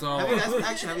So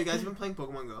have you guys been playing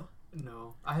Pokemon Go?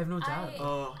 No, I have no data.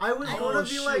 I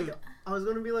was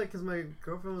gonna be like, because my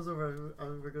girlfriend was over.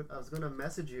 I was gonna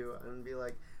message you and be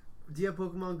like, "Do you have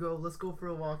Pokemon Go? Let's go for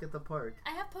a walk at the park."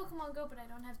 I have Pokemon Go, but I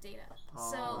don't have data.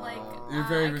 So you're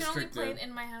very I restricted. can only play it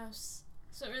in my house.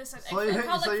 So it really sucks. So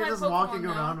you're just walking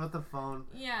around with the phone.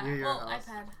 Yeah, near your house.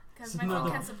 iPad. Because my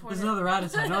phone can't support There's it. another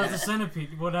Rattata. No, it's a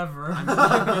centipede. Whatever.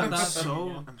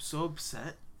 I'm so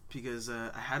upset because I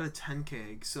had a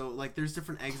 10K egg. So like, there's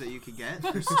different eggs that you could get.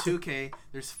 There's 2K,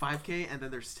 there's 5K, and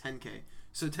then there's 10K.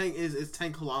 So 10 is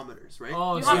 10 kilometers, right?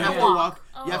 Oh, so you have to walk.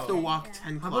 Oh, you have to walk yeah.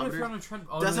 10 How kilometers. about if you're on a treadmill?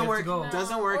 Oh, Doesn't work. No,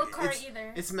 Doesn't work. Or car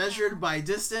either. It's measured by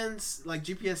distance, like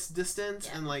GPS distance,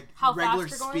 and like how regular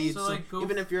fast you're speed. going? So like,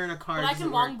 even if you're in a car, but it I can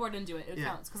doesn't work. longboard and do it. It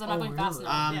counts because I'm Oh, not going fast really?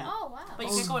 enough. Yeah. Oh wow. But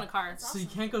you can't go in a car. So you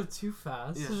can't go too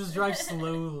fast. Yeah. So just drive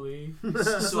slowly.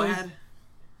 So I had.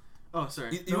 Oh,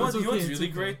 sorry. You know what's it's really okay.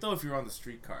 great though? If you're on the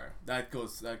streetcar, that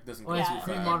doesn't go Oh, yeah. too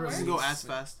pretty fast. moderate. You can go as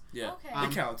fast. Yeah, Okay.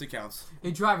 it counts.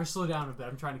 Hey, driver, slow down a bit.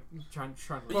 I'm trying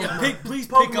to. Yeah, please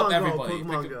pick Pokemon up Go, everybody.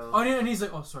 Pokemon Go. Oh, and he's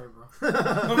like, oh, sorry, bro.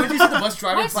 No, but you see the bus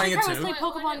driver My playing it streetcar was too. playing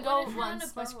Pokemon Go When you're on a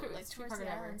once. My boat, like streetcar towards the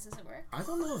never. islands, does it work? I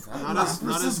don't know if that.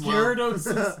 Not as well.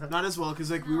 Gyarados. Not as well, because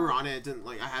like we were on it. It didn't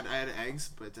like I had eggs,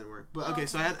 but it didn't work. But okay,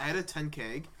 so I had a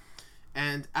 10K egg,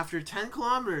 and after 10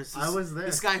 kilometers, I was there.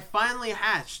 This guy finally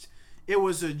hatched. It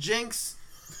was a Jinx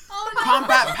Oh no.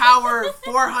 Combat Power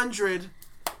 400.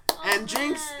 Oh, And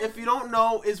Jinx, man. if you don't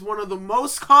know, is one of the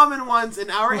most common ones in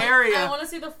our I area. want to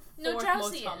see the No, fourth Drowsy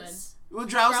most common. is. Well,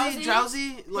 Drowsy,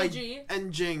 Drowsy, like, Pidgey.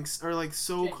 and Jinx are like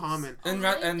so Jinx. common. And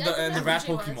really? and I the didn't know rat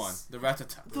who she Pokemon, was. the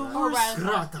Rattata. The Or worst,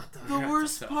 Rattata. the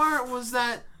worst part was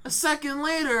that a second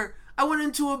later, I went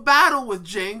into a battle with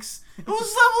Jinx. It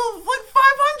was level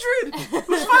like 500. It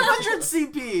was 500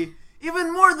 CP.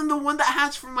 Even more than the one that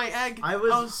hatched from my egg. I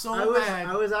was so mad.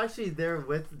 I was actually there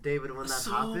with David when that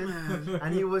So happened, mad.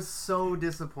 and he was so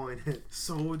disappointed.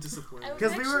 So disappointed.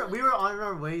 Because we were on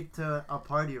our way to a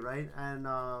party, right? And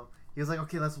he was like,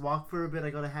 "Okay, let's walk for a bit.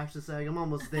 I gotta hatch this egg. I'm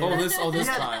almost there." This he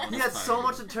time. had so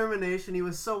much determination. He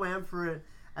was so amped for it.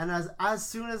 And as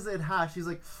soon as it hatched, he's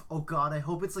like, "Oh God, I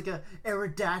hope it's like a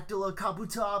Aerodactyl, a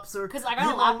Kabutops, or Because I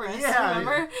got a Lapras,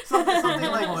 remember? something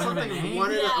like Oh, something." I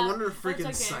I wanted a freaking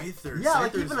that's okay. Scyther. Yeah,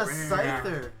 like Scyther's even a rare.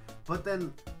 Scyther. But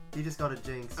then he just got a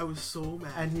Jinx, I was so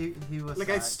mad. and he was like,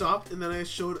 sad. I stopped and then I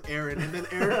showed Aaron, and then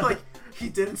Aaron like he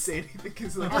didn't say anything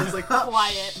because like I was like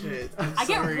Quiet. Shit, I'm I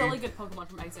get sorry. really good Pokemon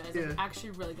from eggs, guys. Like, Yeah.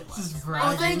 actually really good This is ones. Oh,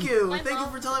 bragging. thank you, My thank you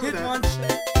mom- for telling me Hit that.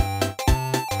 one.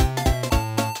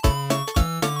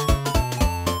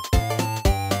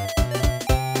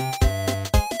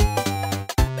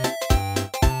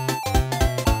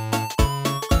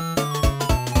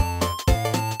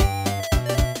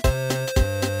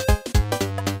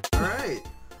 All right,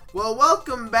 well,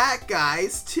 welcome back,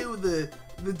 guys, to the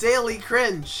Daily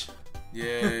Cringe.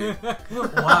 Yay.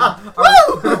 Wow.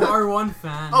 Our one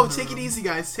fan. Oh, take it easy,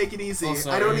 guys. Take it easy. Oh, I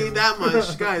sorry. don't need that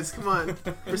much, guys. Come on,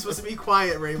 we're supposed to be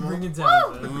quiet, Bring Raymond. it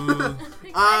down. Ooh.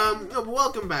 No, but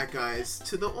welcome back, guys,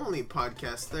 to the only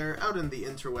podcast there out in the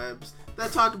interwebs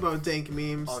that talk about dank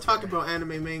memes, Okay. talk about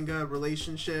anime, manga,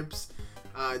 relationships.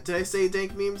 Did I say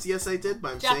dank memes? Yes, I did,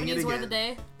 but I'm saying it Japanese again. word of the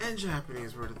day. And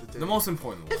Japanese word of the day. The most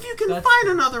important one. If you can That's find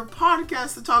true. another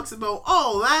podcast that talks about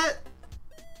all that,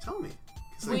 tell me.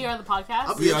 'Cause We are the podcast.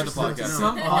 I'll be We are the interested to podcast. know.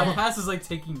 Some podcast is like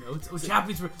taking notes. Oh,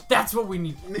 Japanese word. That's what we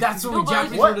need. That's what we No, but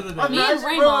Japanese what? word of the day. Me and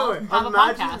Raymond have a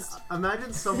imagine, podcast.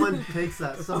 Imagine someone takes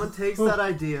that. Someone takes that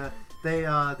idea. They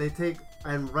take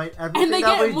and write everything And they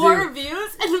that get we more do.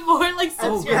 reviews and more like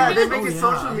And subscribers. yeah, they make Oh, it yeah.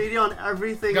 social media on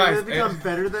everything. Guys, and they become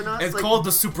better than us. It's like, called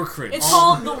the Super Cringe. It's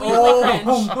called the weekly cringe.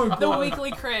 oh my The God.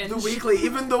 weekly cringe. The weekly,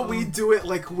 even though we do it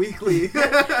like weekly.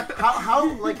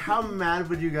 how mad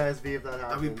would you guys be if that That'd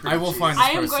be happened? pretty I will cheesy. find I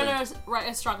am person. going to write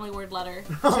a strongly worded letter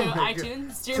to Oh my God.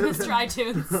 iTunes. Dear Mr.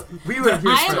 iTunes, We would. I am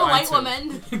Mr. a white iTunes.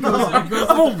 woman. It goes- it goes-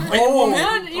 I'm a white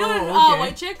woman. You know Oh, okay.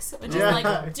 white chicks? Which Yeah. is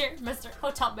like, Dear Mr.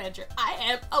 Hotel Manager, I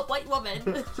am a white woman.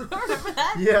 Remember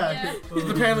that? Yeah. Yeah.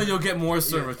 Apparently, you'll get more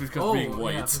service because Oh, being yeah,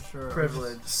 white. for sure.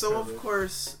 Privilege. So of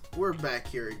course we're back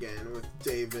here again with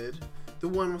David, the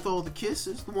one with all the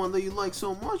kisses, the one that you like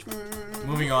so much.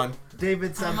 Moving on.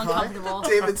 David I'm Senpai. uncomfortable.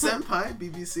 David Senpai,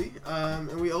 BBC,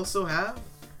 and we also have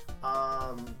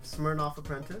Smirnoff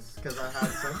Apprentice, because I had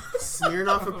some.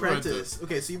 Smirnoff Apprentice.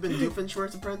 Okay, so you've been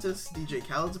Doofenshmirtz Apprentice, DJ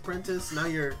Khaled's Apprentice. Now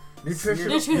you're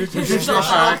Nutritional Nutritional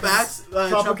Facts,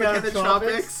 Tropicana Tropicana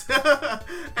Tropics. Tropics,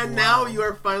 and now Wow. you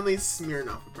are finally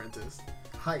Smirnoff Apprentice.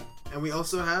 Hi. And we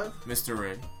also have Mr.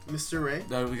 Ray, Mr. Ray.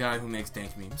 the guy who makes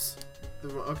dank memes.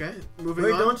 Okay, moving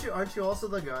Wait, on. aren't you also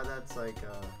the guy that's like,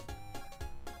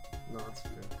 no, it's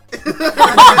true.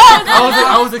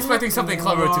 I was expecting something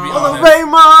clever, to be All the honest. way,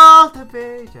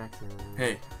 Monterey Jackson.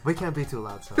 Hey, We can't be too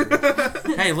loud, sorry.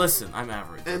 hey, listen, I'm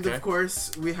average. And okay? of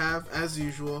course, we have, as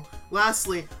usual,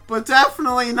 lastly, but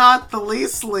definitely not the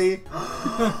leastly,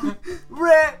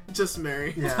 just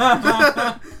Mary.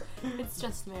 Yeah. It's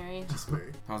just Mary. Just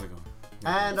Mary. How's it going?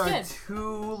 And our Good.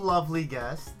 two lovely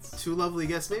guests. Two lovely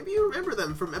guests. Maybe you remember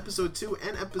them from episode 2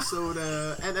 and episode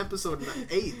 8.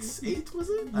 8 was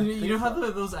it? You know how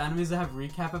those animes that have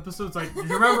recap episodes? Like, you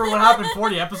remember what happened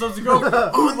 40 episodes ago?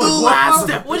 On the last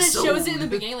episode. When it shows it in the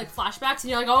beginning, like flashbacks, and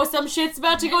you're like, oh, some shit's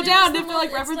about to go down. If they're like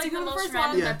It's referencing like the the most first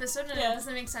random one. Yeah. episode, and Yeah. it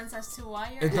doesn't make sense as to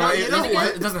why you're. It, Yeah, it, you know doesn't,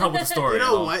 what? it doesn't help with the story. You at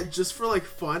know all. what? Just for like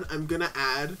fun, I'm gonna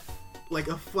add like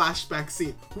a flashback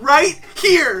scene right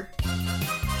here.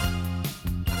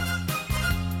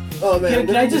 Oh man.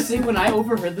 Can I just say, when I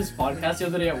overheard this podcast the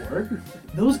other day at work,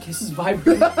 those kisses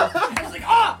vibrated. I was like,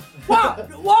 ah! Wow!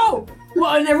 Whoa!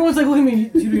 Well, and everyone's like, look at me,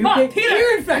 dude, you okay?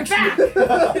 Ear infection!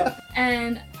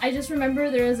 And I just remember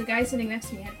there was a guy sitting next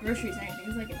to me, had groceries and everything. He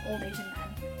was like an old Asian man.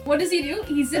 What does he do?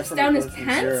 He zips down his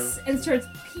pants and starts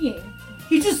peeing.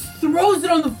 He just throws it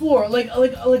on the floor like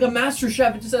a master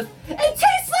chef. It just says, it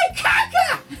tastes like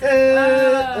caca!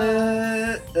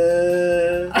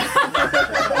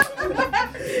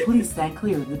 Please stand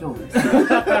clear of the doors.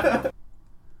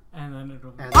 And then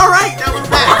it'll. All right, now we're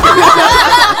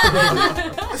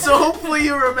back. So hopefully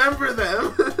you remember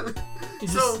them. You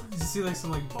So- just see like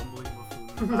some like bumbling buffoon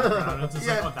in the background. It's just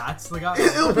Yeah. like, oh, that's the guy.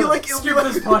 It'll be like Skip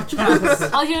this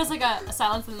podcast. All you hear is like a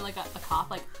silence and then like a cough,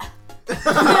 like.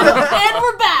 And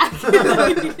we're back.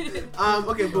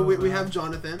 Okay, but we have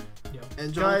Jonathan. Yep.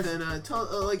 And Jonathan,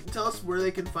 tell us where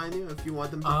they can find you if you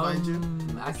want them to find you.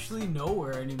 Actually,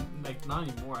 nowhere. Like not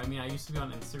anymore. I mean, I used to be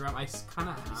on Instagram. I kind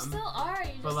of You am. still are.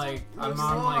 You But just like, don't I'm post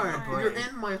on it. like a You're break.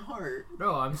 in my heart.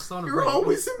 No, I'm still on a You're break.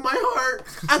 always in my heart.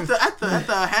 At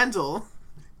the handle,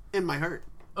 in my heart.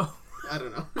 Oh. I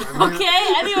don't know. Okay.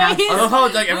 Anyways, I love how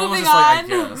like everyone was moving just like, I on.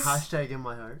 guess. Hashtag in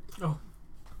my heart.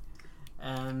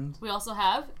 And We also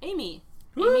have Amy.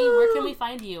 Amy, where can we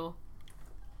find you?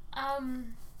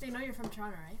 They know you're from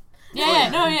Toronto, right? Yeah,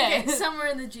 no, yeah. Okay, somewhere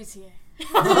in the GTA.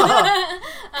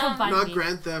 Come find Not me.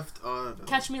 Grand Theft Auto.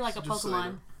 Catch me like a Just so Pokemon. I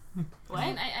mean, What? I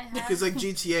have Because like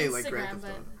GTA, like Instagram, Grand Theft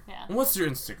but Auto. Yeah. What's your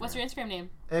Instagram? What's your Instagram name?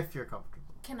 If you're comfortable.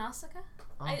 Kanasaka?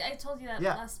 Oh. I told you that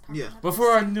Yeah. last Yeah. podcast. But for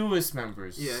our newest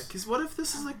members. Yeah, because what if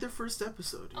this is like their first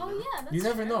episode? Oh know? yeah, that's You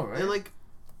never true. know, right? And like,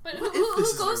 But What who if this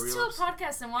is a goes real to a episode?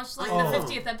 podcast and watch like Oh. the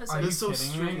 50th are episode? you That's so kidding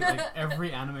me? strange. Like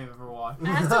every anime I've ever watched. I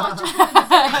have to watch it from the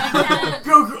beginning. I can't.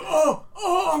 Goku!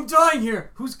 Oh, I'm dying here.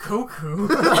 Who's Goku?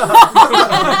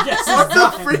 what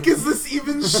the frick is this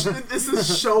even? This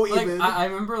is show Like even. I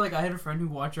remember, like I had a friend who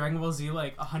watched Dragon Ball Z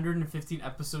like 115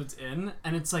 episodes in,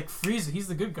 and it's like Frieza. He's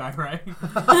the good guy, right?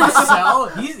 Cell,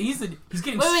 he's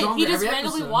getting Wait, stronger he just every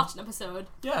randomly episode. watched an episode.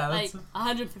 Yeah, Like that's.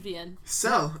 150 in.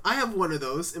 Cell, I have one of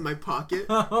those in my pocket.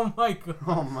 Oh my god.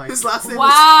 Oh my His god. last name is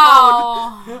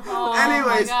Wow. Oh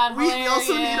Anyways, my God, we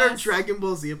also need our hilarious. Dragon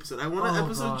Ball Z episode. I want an Oh,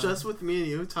 episode God. just with me and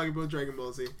you talking about Dragon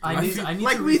Ball Z. I need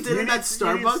Like to we read- did it at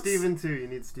Starbucks. Steven too. You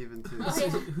need Steven too. Okay.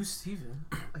 Who's Steven?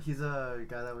 He's a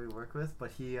guy that we work with,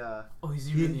 but he Oh, he's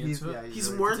he- really into it. He's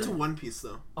really more into into it. One Piece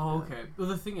though. Oh, okay. Well,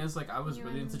 the thing is, like, I was You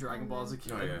really and into Dragon Ball as a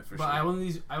kid, Oh, yeah, for but sure.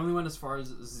 I only went as far as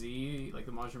Z, like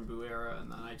the Majin Buu era, and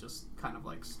then I just kind of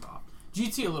like stopped.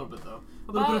 GT a little bit though,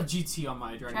 a little bit of GT on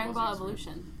my Dragon, Dragon Ball Z experience.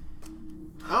 Evolution.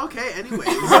 Okay, anyways.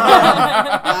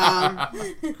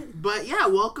 But yeah,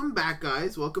 welcome back,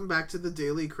 guys. Welcome back to the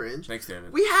Daily Cringe. Thanks,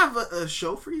 David. We have a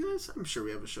show for you guys. I'm sure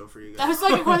we have a show for you That guys. was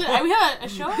like a question. We have a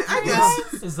show. I for you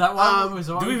guess. guys? Is that why Um, it was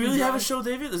Do on? we really have a show,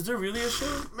 David? Is there really a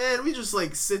show? Man, we just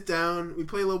like sit down, we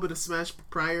play a little bit of Smash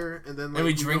prior, and then like And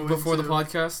we drink go before the into-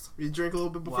 podcast? We drink a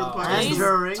little bit before Wow. the And podcast. Today's-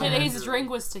 during. Today's drink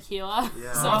was tequila.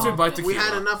 Yeah. So, Sponsored by tequila. We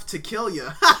had enough to kill you.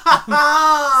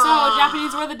 so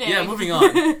Japanese word of the day. Yeah, moving on.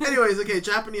 Anyways, okay,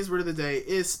 Japanese word of the day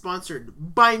is sponsored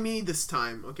by me this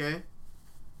time, okay?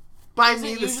 By Is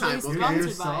me it this time, usually okay?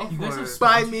 sponsored You're by? You guys for are it.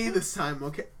 By me this time,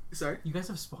 okay? Sorry? You guys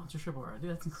have sponsorship already?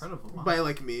 That's incredible. Wow. By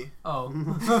like me. Oh.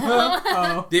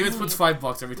 Oh. David puts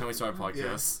 $5 every time we start a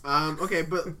podcast. Okay,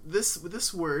 but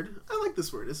this word, I like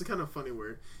this word. It's a kind of funny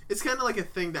word. It's kind of like a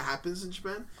thing that happens in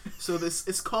Japan. So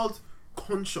it's called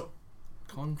konsho.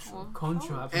 Concho.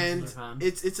 Koncho happens in And Japan.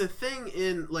 it's a thing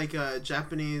in like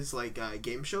Japanese like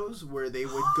game shows where they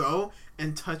would go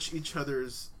and touch each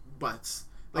other's butts.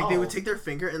 Like they would Oh. take their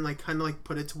finger and like kind of like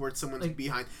put it towards someone's Like-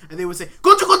 behind, and they would say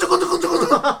 "Koncho, koncho, koncho, koncho,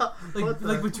 koncho." like What the-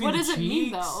 like between What the does it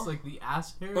mean, cheeks, though? like the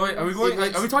ass hair. Oh, wait, are we going?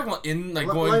 Like, are we talking about in like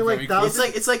Like- going like very that- close?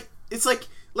 It's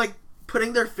like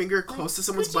putting their finger close to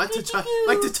someone's coochie, butt to coochie, touch, coo.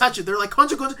 like to touch it. They're like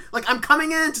 "Koncho, koncho," like I'm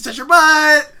coming in to touch your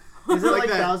butt. Is it Like like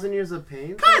that. 1,000 Years of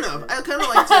Pain? Kind of. I kind of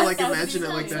like to like Sounds imagine it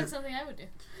like like that. something I would do.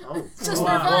 Oh. Just Oh, for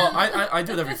wow. Well, fun. I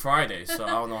do it every Friday, so I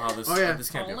don't know how this Oh, yeah. this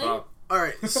can't be Only? about. All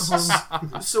right.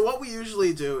 So what we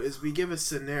usually do is we give a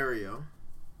scenario.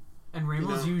 And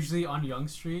Rainbow's You know? usually on Young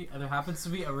Street, and there happens to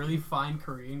be a really fine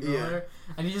Korean girl Yeah. there,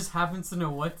 and he just happens to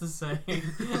know what to say.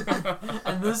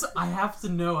 And this, I have to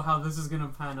know how this is gonna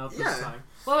pan out this Yeah. time.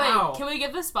 Wait, How? can we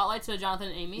give the spotlight to Jonathan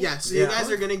and Amy? Yeah. So Yeah. you guys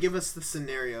are gonna give us the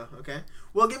scenario, okay?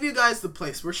 We'll give you guys the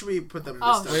place. Where should we put them this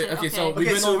Oh, time? Wait, shit, okay, so okay. we've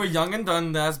Okay, been so- over Young and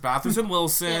Dundas, Bathurst and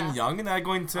Wilson, Yeah. Young and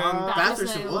Eglinton.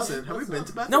 Bathurst and Bathurst Wilson. Have we been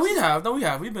to Bathurst? no, we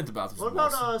have. We've been to Bathurst What and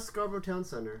about Wilson. Scarborough Town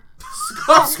Center?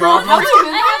 Scarborough? Have you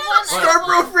been I have one.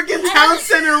 Scarborough freaking I Town have-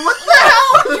 Center. What the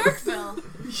hell? Yorkville.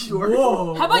 York.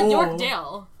 Whoa! How about whoa. Or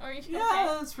Yorkdale? you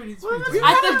Yeah, that's pretty. It's What? pretty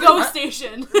At the GO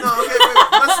station. No, okay, wait.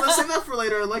 Let's save that for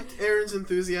later. I liked Aaron's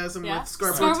enthusiasm Yeah. with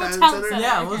Scarborough Scarborough Town Town Center. Center.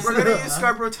 Yeah, let's We're do gonna that. use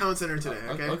Scarborough Town Center today,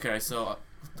 okay? Okay, so what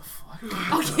the fuck?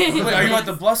 Okay. Wait, are you at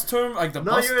the bus term? Like the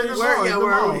No, bus you're in the station? mall. Where- yeah, in the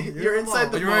where are mall. we? You're You're in the inside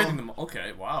mall. the Oh, you're mall. right in the mall.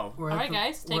 Okay, wow. We're All at right, the-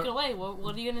 guys, take we're- it away.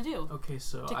 What are you gonna do Okay,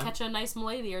 so to catch a nice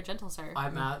milady or gentle sir?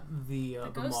 I'm at the The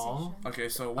ghost mall. station. Okay,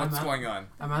 so what's at- going on?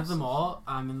 I'm at the mall.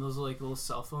 I'm in those like little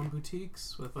cell phone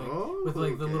boutiques with like Oh, the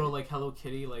okay. little like Hello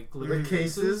Kitty like glitter The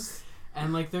cases.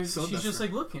 And like there's So she's just different.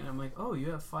 like looking. I'm like, oh,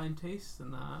 you have fine taste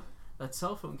in that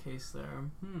cell phone case there.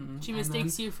 She And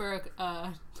mistakes you for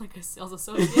like a sales then-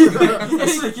 associate.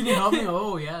 It's like, can you help me?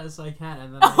 Oh yes, I can.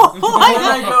 And then I, Oh my and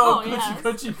then I God. go, Oh, yes.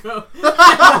 Coachy go.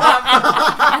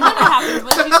 And then what happens?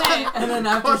 What did you say? And then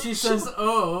after she says,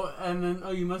 oh, and then,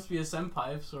 oh, you must be a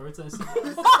senpai of sorts. I said,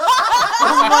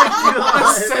 Oh my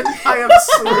god. Senpai of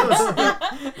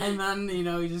sorts. and then, you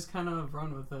know, you just kind of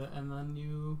run with it. And then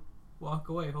you walk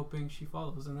away hoping she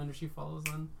follows. And then if she follows,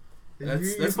 then...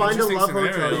 That's You an find a interesting love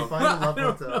hotel. scenario. You find a love I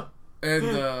don't hotel. And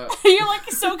You're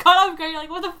like so caught off guard. You're like,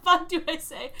 what the fuck do I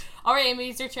say? All right, Amy,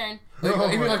 it's your turn. like, Oh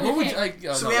Amy, my like, what would you God.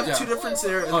 like? So we have two different Wait,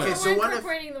 scenarios. Oh, Okay, yeah. so we're one if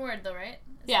incorporating the word though, right?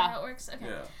 Is Yeah. that how it works? Okay.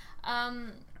 Yeah.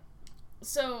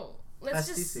 So let's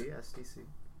just. STC.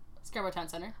 Scarborough Town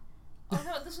Center. Oh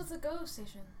no, this was the GO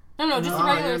station. No, just the No,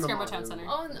 regular you're in the Scarborough mall, Town you're in Center.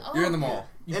 the Oh, no. You're in the mall.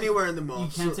 anywhere in the mall.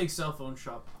 You can't So- take cell phone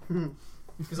shop.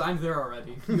 Because I'm there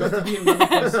already. You have to be in another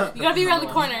place. You gotta be around the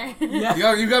corner. Yeah.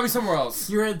 You gotta be somewhere else.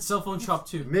 You're at cell phone shop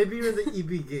too. Maybe you're in the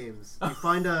EB games. You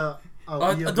find a I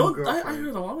weeaboo don't. I girlfriend.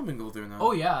 heard a lot of women go there now.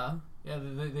 Oh yeah. Yeah,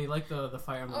 they like the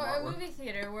Fire Emblem Or a artwork. movie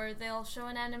theater where they'll show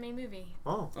an anime movie.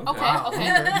 Oh. Okay, Wow. okay.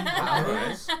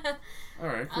 Alright. All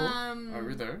right, cool. Are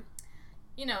we there?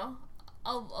 You know,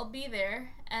 I'll be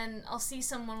there and I'll see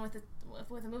someone with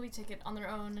a movie ticket on their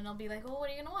own, and I'll be like, "Oh, what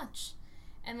are you gonna watch?"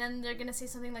 And then they're gonna say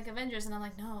something like Avengers, and I'm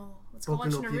like, "No, let's go Boku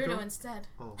watch no Naruto Pico? instead."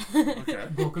 Oh. Okay.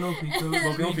 Boku no Pico,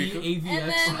 Boku no 3D, Pico.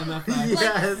 AVX, And then- MFX,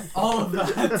 Yes. all of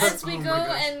that. As we Oh my go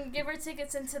gosh. and give our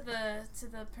tickets into the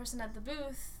person at the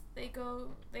booth,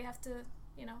 they have to,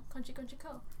 you know, conchi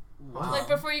ko. Wow. Like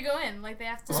before you go in, like they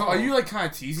have to So are you like kind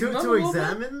of teasing To, them? to a little bit?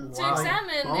 examine? to Wow.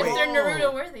 examine Oh. if they're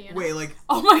Naruto worthy. You know? Wait, like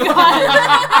Oh my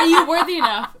god. Are you worthy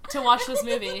enough to watch this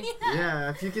movie? Yeah,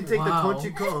 if you can take Wow. the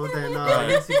Konchiko, then Right. I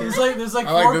guess you can. There's like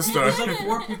I like four this people. story. There's like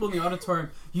four people in the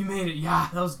auditorium. You made it. Yeah,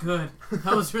 that was good.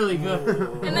 That was really good.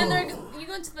 And then you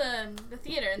go into the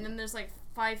theater, and then there's like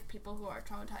 5 people who are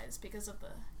traumatized because of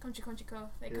the conchi ko.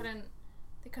 They couldn't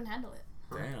handle it.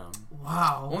 Damn.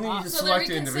 Wow. Only need to So they're select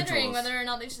the reconsidering individuals. whether or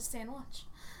not they should stay and watch.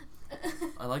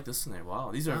 I like this scenario.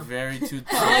 Wow, these are very two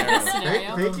I like this scenarios.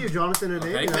 scenario. Thank you, Jonathan and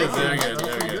Amy. Thank That you. was Very good. good, That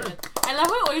was very really good. I love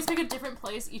how we always pick a different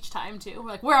place each time too. We're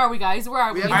like, where are we, guys? Where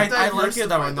are we? We have I to like it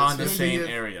that we're diversify not in the this. same Yeah.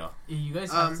 area. Yeah, you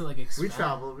guys have to like We expand.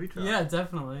 travel. Yeah,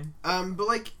 definitely. But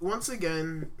like once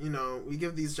again, you know, we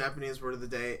give these Japanese word of the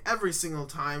day every single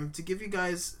time to give you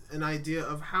guys an idea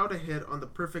of how to hit on the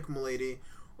perfect milady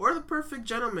or the perfect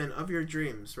gentleman of your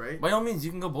dreams, right? By all means,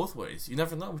 you can go both ways. You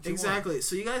never know what you Exactly.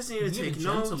 So you guys need to You need take a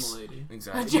gentle notes. lady. want. A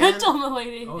Exactly. gentleman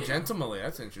lady. Oh, yeah. Gentlemanly,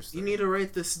 that's interesting. You need to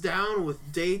write this down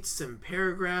with dates and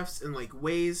paragraphs and like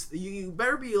ways. You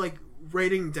better be like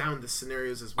writing down the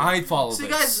scenarios as well. I follow so you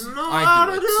this. guys know I how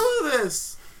do to it. do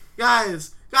this,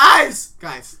 guys.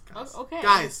 Okay.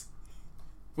 Guys.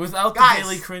 Without the Guys.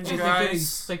 daily cringe, Take it guys.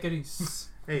 easy. Take it easy.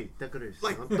 Hey, Decoris.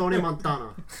 Like- Tony Montana.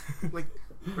 Like,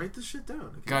 write this shit down.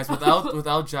 Okay? Guys,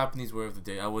 without Japanese word of the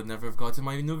day, I would never have gotten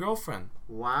my new girlfriend,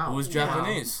 Wow. who was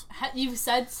Japanese. You've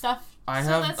said stuff. I So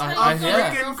have. that's I, how I you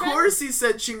have. feel Freaking course he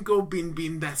said chinko bin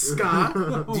bin desu ka?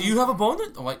 Do you have a boner?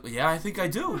 Oh, like, yeah, I think I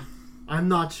do. I'm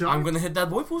not sure. I'm gonna hit that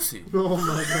boy pussy. Oh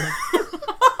my god.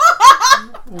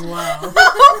 Wow.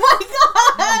 Oh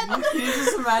my god! Can you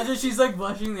just imagine she's like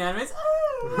blushing the animes?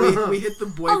 we hit the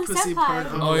boy Oh, pussy senpai. part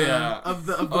of Oh the, yeah. of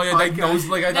the Oh yeah, like podcast. nose,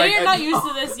 like I. No, you're not used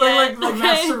to this yet. Like okay.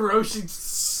 Master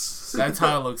Roshi. That's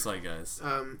how it looks like, guys.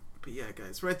 But yeah,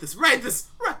 guys, write this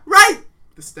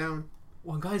down.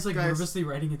 One guy's like Guys. nervously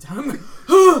writing it down.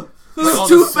 This Like all is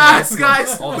too the fast, swipe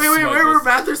guys. all the Wait, where swipe were was-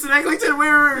 Matherson, Eglinton?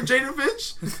 Where were Jaden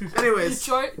Finch? Anyways,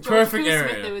 George Perfect Smith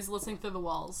area. who is listening through the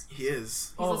walls. he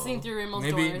is. He's listening through Rainbow's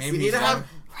Maybe doors. maybe We need he's to have.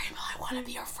 Rainbow, I want to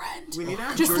be your friend. We need to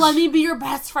have. Just George, let me be your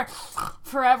best friend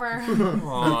forever. We need to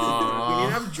Aww.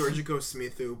 have Georgico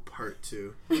Smithu Part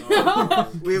 2. Great.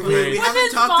 We haven't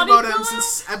his talked body about him pillow?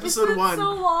 since It's episode been 1.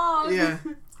 so long. Yeah.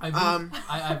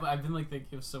 I've been like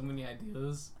thinking of so many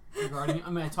ideas regarding him. I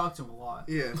mean, I talk to him a lot,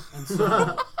 Yeah. and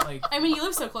so like, I mean, you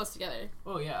live so close together.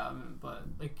 oh yeah, but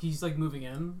like he's like moving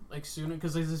in like soon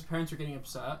because like, his parents are getting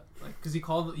upset, like because he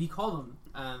called them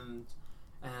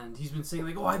and he's been saying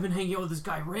like, oh, I've been hanging out with this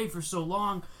guy Ray for so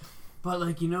long, but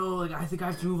like like I think I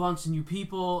have to move on to new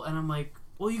people, and I'm like,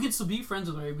 well, you can still be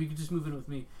friends with Ray, but you can just move in with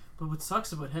me. But what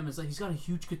sucks about him is that he's got a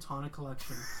huge katana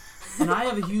collection. And I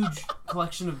have a huge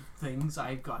collection of things.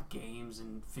 I've got games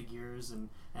and figures and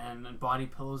body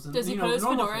pillows and Does he put his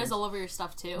normal fedoras things. all over your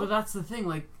stuff too? But that's the thing,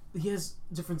 like, he has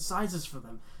different sizes for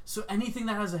them. So anything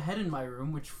that has a head in my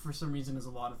room, which for some reason is a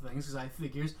lot of things, because I have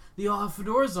figures, they all have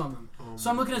fedoras on them. Oh So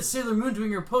I'm my looking at Sailor Moon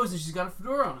doing her pose, and she's got a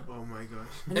fedora on it. Oh my gosh.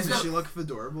 And Does it's she look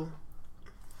adorable?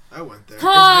 I went there.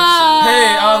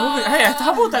 Ah! Hey,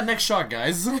 how about that next shot,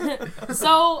 guys?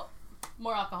 So,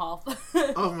 more alcohol.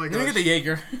 Oh my Let me get gosh. the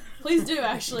Jaeger. Please do,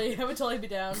 actually. I would totally be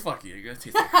down. Fuck Jaeger. It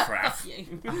tastes like crap. Yay.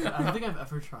 I don't think I've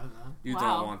ever tried that. You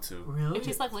Wow. don't want to. Really? It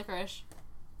tastes like licorice.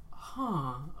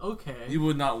 Huh. Okay. You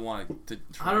would not want to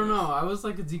try I don't it. know. I was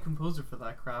like a decomposer for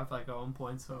that crap like at one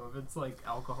point, so if it's like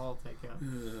alcohol, take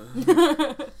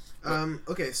it.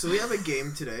 Okay, so we have a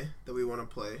game today that we want to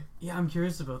play. Yeah, I'm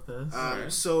curious about this.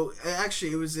 Alright. So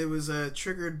actually, it was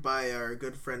triggered by our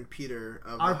good friend Peter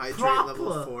of Our the Hydrate proper-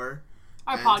 Level 4.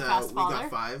 Our And, podcast we father.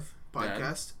 got 5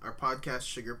 podcast. Our podcast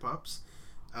Sugar Pops.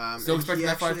 Still and expecting he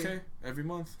that 5K actually- every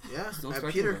month Yeah, Still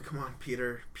expecting Peter, that. come on,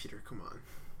 Peter, come on.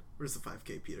 Where's the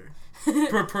 5K, Peter?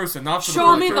 per person, not for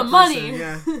Show the me podcast. the money.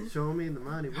 Yeah. Show me the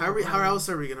money. How else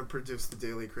are we gonna produce the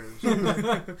Daily Cringe?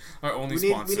 Our only we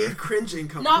sponsor. need cringe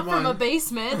income. Not come from on. a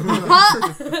basement.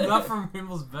 Not from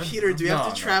Rainbow's bedroom. Peter, do we have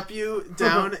No, to trap you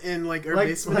down in like our like,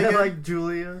 basement again? like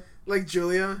Julia? Like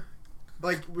Julia?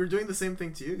 Like we're doing the same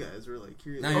thing to you guys. We're like,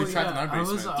 here. No, you you're go. trapped in our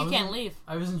basement. You can't leave.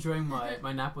 I was enjoying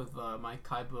my nap with my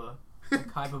Kaiba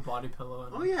body pillow.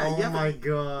 And, Oh yeah, Oh you have my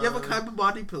god. you have a Kaiba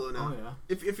body pillow now. Oh yeah.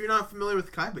 If you're not familiar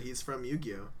with Kaiba, he's from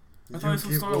Yu-Gi-Oh. I thought it was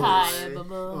from Star Wars. Hi,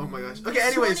 Oh my gosh. He Okay,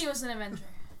 anyways. he was an Avenger.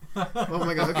 Oh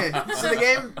my god. Okay. So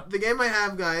the game I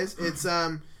have, guys, it's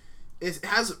it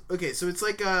has so it's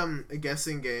like a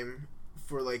guessing game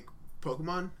for like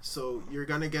Pokemon. So you're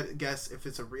gonna guess if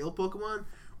it's a real Pokemon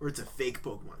or it's a fake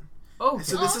Pokemon. Oh.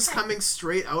 So Oh, this is okay. coming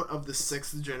straight out of the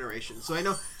 6th generation. So I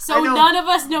know. So I know, none of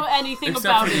us know anything Except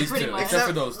about for it, these pretty two. much. Except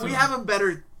for those two. We have a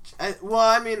better. Well,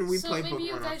 I mean, we so play maybe Pokemon.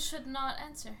 you now. guys should not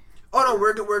answer. Oh no,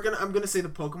 we're gonna. I'm gonna say the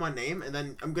Pokemon name, and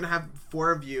then I'm gonna have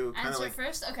 4 of you kind of Answer like.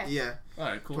 first? Okay. Yeah.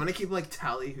 Alright, Do you cool. want to keep like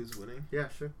tally who's winning? Yeah,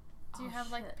 sure. Do you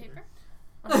have like paper?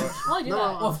 I'll do No,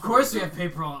 that. Well, of course we have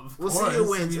paper on. Of We'll see course. who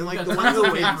wins, I mean, and, we like, got the one tons who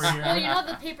of wins. paper here. Well, you know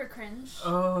the paper cringe.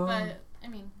 Oh. But, I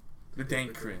mean. The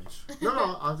dank cringe.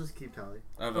 No, I'll just keep tally.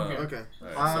 Okay. Okay.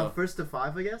 Alright, so, First to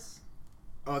 5, I guess.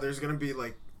 Oh, there's gonna be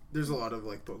like, there's a lot of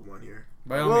like Pokemon here.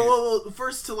 by all means. Well,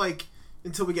 first to like,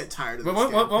 until we get tired of But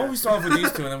this why game. don't we start off with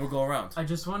these two and then we'll go around? I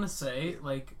just want to say,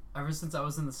 like, ever since I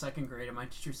was in the 2nd grade, and my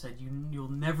teacher said you'll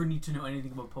never need to know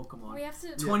anything about Pokemon. We have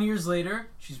to. 20 years later,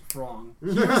 she's wrong.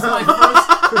 Here's my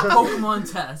first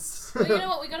Pokemon test. Well, you know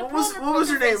what? We gotta What put was- on our what was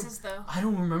poker her name? faces, though. I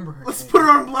don't remember her Let's name. put her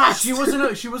on blast. She wasn't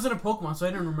a Pokemon, so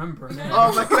I didn't remember her name.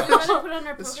 Oh my We god. gotta put on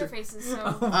our That's poker true. faces,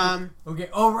 so. Okay.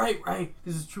 Oh right.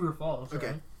 This is true or false. Okay.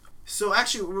 Right? So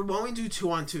actually, why don't we do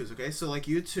 2-on-2s? Okay, so like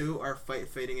you two are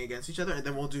fighting against each other, and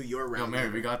then we'll do your round. Yo, Mary,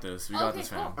 later. we got this. We got Okay, this,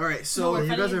 fam. cool. All right, No, so we're you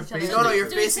fighting guys are each other. facing- No, you're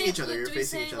Do we facing say- each other. You're do we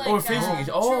facing say, each other. like, Oh, we're facing each-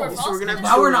 True oh. or So false? we're gonna then? have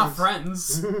Now we're rounds. not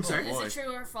friends. Sorry? Is boy. it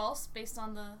true or false based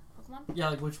on the Pokemon? Yeah,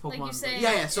 like which Pokemon? Like you say-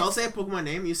 Yeah. So I'll say a Pokemon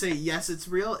name. You say yes, it's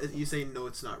real. You say no,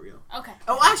 it's not real. Okay.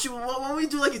 Oh, actually, why don't we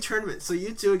do like a tournament? So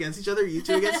you two against each other, you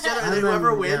two against each other, and then And then,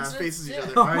 whoever wins yeah. faces each Let's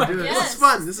other. do it. Alright, do it. This Yes, is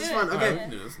fun. This let's is do fun. it. Okay. Alright, we can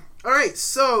do this. All right. We're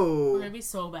So gonna be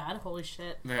so bad. Holy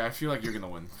shit. Yeah, I feel like you're gonna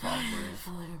win. Probably.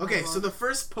 okay. So the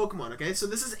first Pokemon. Okay. So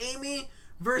this is Amy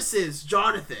versus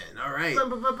Jonathan. All right.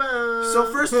 So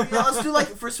So first, let's do like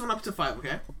first one up to 5.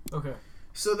 Okay. Okay.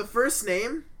 So the first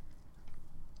name.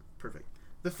 Perfect.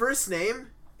 The first name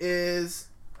is.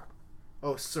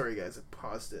 Oh, sorry guys, I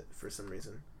paused it for some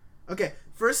reason. Okay,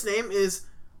 first name is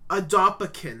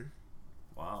Adopakin.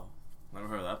 Wow. Never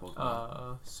heard of that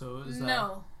Pokemon. So is that?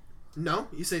 No. No,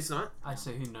 you say it's not. I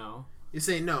say no. You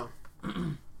say no.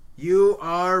 You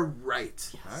are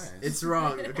right. Nice. It's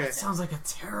wrong. Okay. That sounds like a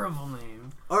terrible name.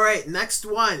 All right. Next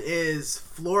one is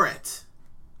Floret.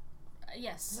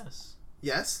 Yes. Yes.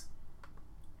 Yes.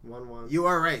 1-1. You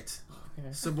are right. Okay.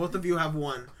 So both of you have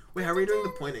one. Wait, how are we doing the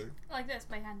pointing? Like this,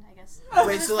 by hand, I guess.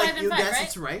 Wait, It's so like 5 and you 5, guess right?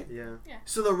 it's right? Yeah.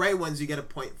 So the right ones you get a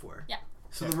point for. Yeah.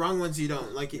 So the wrong ones you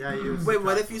don't. Like. Yeah, you Wait,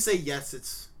 what if you say yes?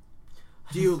 It's.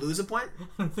 Do you lose a point?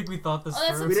 I don't think we thought this Oh,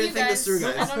 that's through. up We to didn't you think guys. this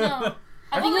through, guys. I don't know.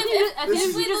 I think Well, if you, I think this if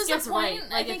If we you just lose a guess point,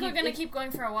 right, I like think if we're you, gonna if- keep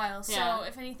going for a while. So Yeah.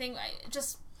 if anything,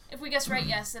 if we guess right,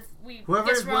 yes. If we Whoever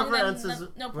guess wrong, then answers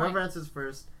no whoever point. answers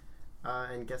first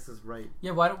and guesses right,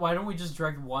 Yeah, why don't we just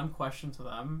direct one question to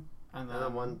them and then and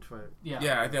then one try. Yeah.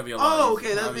 Yeah, I think that'd be a lot. Oh, easier.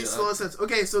 okay, that That'd be makes a a lot of sense.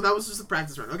 Okay, so that was just a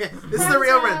practice round. Okay, this is the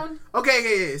real round.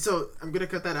 Okay, so I'm gonna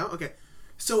cut that out. Okay,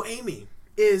 so Amy,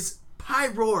 is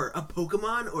Pyroar a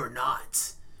Pokemon or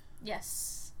not?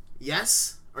 Yes.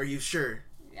 Yes? Are you sure?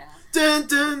 Yeah. Dun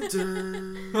dun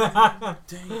dun.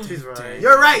 She's right.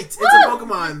 You're right. It's a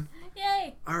Pokemon.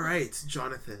 Yay. All right,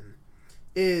 Jonathan,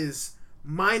 is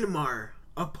Myanmar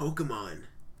a Pokemon?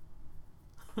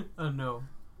 No.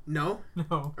 No.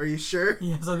 No. Are you sure?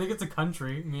 Yes, I think it's a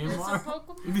country. It's a Myanmar.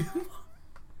 Pokemon.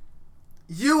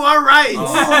 You are right. Oh,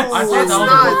 I thought It's that was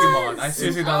not. a Pokemon. I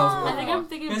seriously thought that was a I think Pokemon. I'm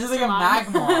thinking of This is Mr. like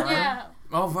a Mime. Magmar. Yeah.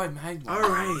 Oh, right, Magmar. All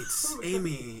right,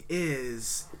 Amy,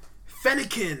 is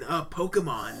Fennekin a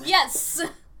Pokemon? Yes.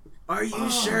 Are you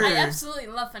sure? I absolutely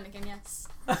love Fennekin. Yes.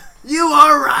 You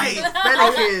are right.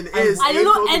 Fennekin is I don't a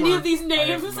know Pokemon. any of these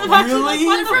names. no I'm actually Really? like,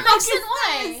 what From the X fuck and is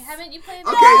Y. this? Haven't you played?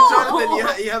 Okay, No!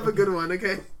 Jonathan, you have a good one.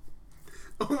 Okay.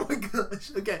 Oh my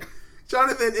gosh. Okay,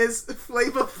 Jonathan, is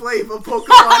Flava Flav a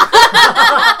Pokemon?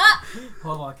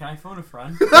 Hold on, can I phone a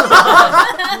friend?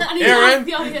 I need to Aaron? ask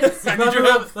the audience. I need your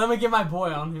help. Let me get my boy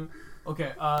on here.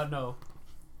 Okay, no.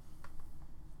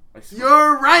 I swear.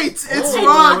 You're right. It's Oh,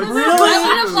 wrong. it's Really?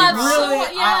 I would've laughed so-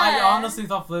 Really? yeah. I honestly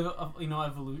thought Flavor,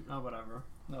 evolution. No, whatever.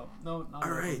 No, not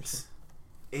All right, evolution.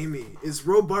 Amy, is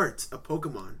Robart a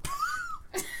Pokemon?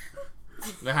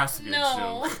 There has to be a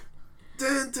No. joke.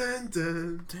 Dun dun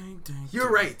dun. Ding, ding, You're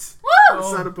ding. right. It's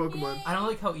Oh. not a Pokemon. I don't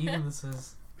like how even this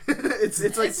is. it's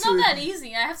like It's not that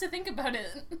easy. I have to think about it.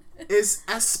 Is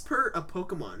Esper a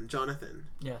Pokemon, Jonathan?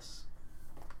 Yes.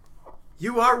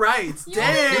 You are right. You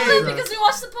only Dang. know that because we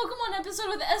watched the Pokemon episode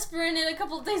with Esper in it a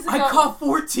couple of days ago. I caught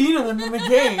 14 of them in the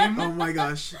game. Oh my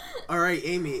gosh. All right,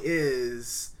 Amy,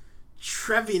 is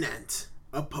Trevenant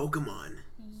a Pokemon?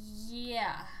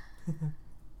 Yeah.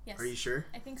 Yes. Are you sure?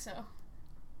 I think so.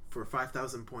 For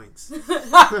 5,000 points.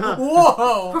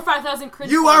 Whoa! For 5,000 crit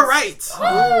You points. are right.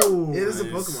 Oh, It is a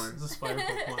Nice. Pokemon. It's a spider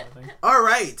Pokemon, I think. All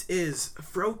right, is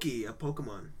Froakie a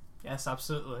Pokemon? Yes,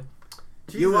 absolutely.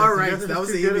 You are Jesus, right. guys are That just was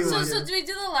too the good easy at So, one. this. so do we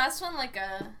do the last one like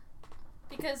a?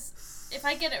 Because if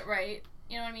I get it right,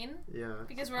 you know what I mean? Yeah.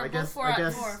 Because I we're both guess- four I out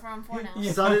guess- four. We're on 4 now.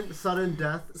 Yeah. Sudden death. Sudden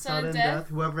Sudden death? death.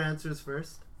 Whoever answers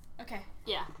first. Okay.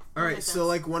 Yeah. All right, Makes so sense.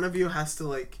 like one of you has to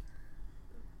like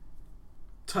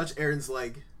touch Aaron's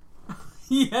leg.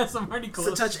 Yes, I'm already close.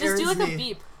 So touch Just Aaron's do like knee. a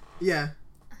beep. Yeah.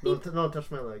 No,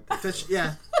 touch my leg. Touch.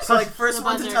 Yeah. So like first The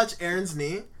one to buzzer. touch Aaron's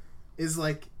knee is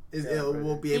like Yeah, right.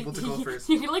 will be able to go first.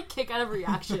 You can like kick out of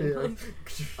reaction. Yeah. Like,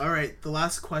 All right, the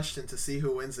last question to see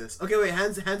who wins this. Okay, wait,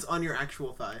 hands on your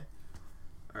actual thigh.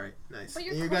 All right, nice. But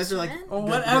you're And you guys are like, closer, man. Oh,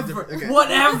 good- whatever. good- okay.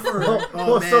 Whatever.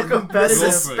 Oh so man, the competitive.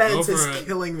 suspense Go for is it.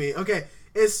 killing me. Okay,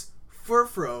 is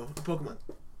Furfro a Pokemon?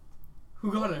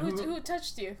 Who got it? Who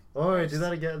touched you? Oh, wait, do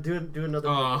that again. Do another.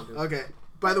 Aw. one. Okay.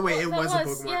 By the way, it That was a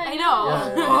Pokemon. yeah, I know.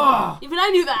 Yeah. Oh. Even I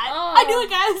knew that. Oh. I knew it,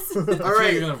 guys. All I feel like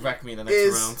right. you're gonna wreck me in the next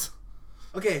Is- round.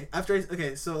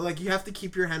 Okay, so like you have to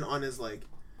keep your hand on his leg.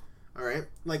 All right,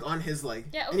 like on his leg.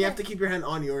 Yeah, And you have okay. to keep your hand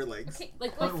on your legs. Okay.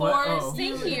 Like What- before. what? Oh. Stay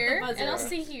you hit the here, buzzer. and I'll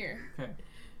stay here. Okay.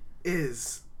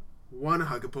 Is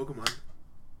Wanahug a Pokemon?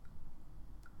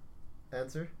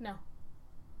 Answer. No.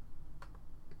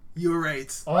 You were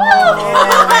right. Oh.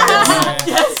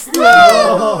 Yes.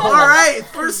 All right,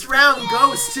 first round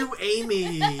goes to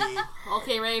Amy.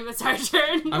 Okay, Rave, it's our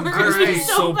turn. I'm We're gonna doing be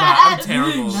so bad. I'm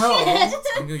terrible. No.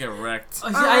 I'm gonna get wrecked. Oh,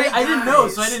 see, Alright, I didn't know,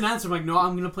 guys. so I didn't answer. I'm like, no,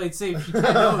 I'm gonna play it safe. She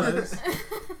can't know this.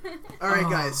 All right, Oh.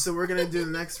 guys, so we're gonna do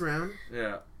the next round.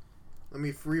 Yeah. Let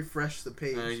me refresh the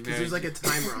page Very- because there's like a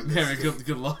timer on this. Very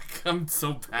good luck. I'm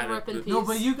so bad Rip at in this. peace. No,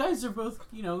 but you guys are both,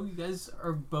 you guys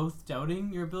are both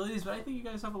doubting your abilities, but I think you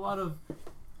guys have a lot of.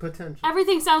 Potential.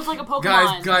 Everything sounds like a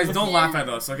Pokemon. Guys, don't Yeah. laugh at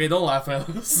us, okay? Don't laugh at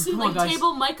us. Come on, Like guys.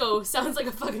 Table Myco sounds like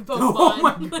a fucking Pokemon. Oh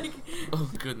my God. Like, Oh,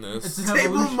 goodness. It's an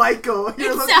Table evolution. Michael.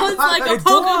 You're it looking sounds at like a it.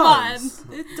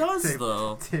 Pokemon. It does, Table-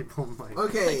 though. Table mic.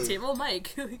 Okay. Like Table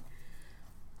Mike.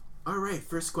 All right,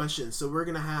 first question. So we're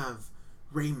gonna have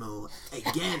Rainbow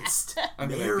against I'm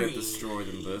gonna Mary. get destroyed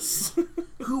in this.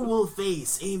 Who will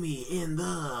face Amy in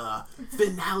the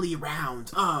finale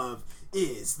round of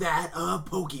Is That a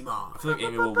Pokemon? I feel like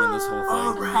Amy will win this whole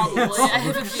thing. Alright. Probably. I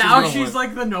have a feeling. Now gonna she's win.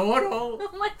 like the know-it-all.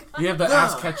 Oh my god. You have the Yeah.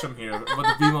 Ash Ketchum here, but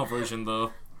the female version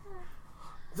though.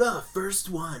 The first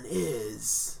one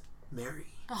is Mary.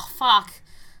 Oh fuck.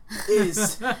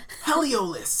 Is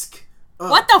Heliolisk. A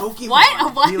What the Pokemon.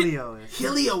 what? What? Helios.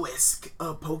 Heliolisk,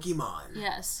 a Pokemon.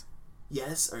 Yes.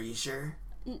 Yes, are you sure?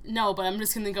 No, but I'm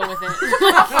just gonna go with it.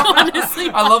 Like, honestly,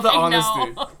 I love the fucking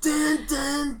honesty. no. Dun,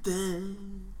 dun, dun.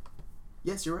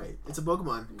 Yes, you're right. It's a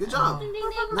Pokemon. Good job.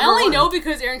 I only know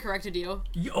because Aaron corrected you.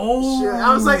 Oh. Shit,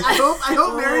 I was like, I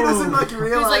hope Mary doesn't like He was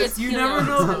realize. like, it's You Helios.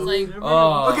 never know. I was like,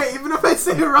 Oh. Okay, even if I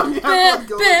say it wrong, you have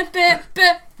to like, go.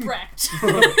 Correct.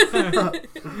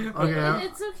 Okay.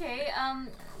 It's okay.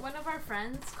 One of our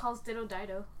friends calls Ditto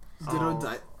Dido. Ditto Oh.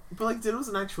 di- But like, Ditto's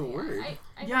an actual word. I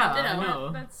Yeah, Ditto. I know.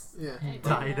 That's Yeah.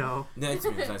 Dido. Nice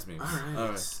memes, nice memes. Alright.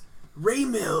 Alright.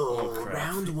 Raymill, Oh, crap.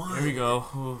 round one. Here we go.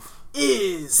 Oof.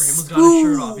 Is Raymond's got his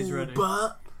shirt off, he's ready.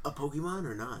 Spoopa a Pokemon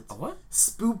or not? A what?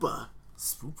 Spoopa.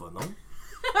 Spoopa, no?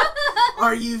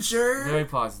 Are you sure? Very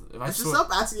positive. I Just swear. stop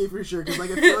asking for sure, because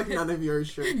like I feel like none of you are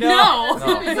sure. no.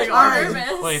 No. It's like, Alright.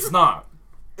 nervous. Wait, it's not.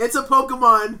 It's a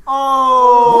Pokemon.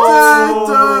 Oh! Dun,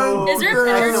 dun, Is there a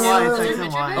dun, picture? X and Y, dun. it's Is X there a and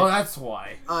picture? Y. Oh, that's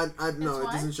why. No, That's it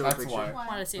why? doesn't show That's a picture. why. I want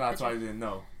to see a That's why I picture. didn't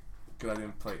know. Because I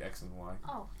didn't play X and Y.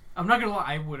 Oh, I'm not gonna lie,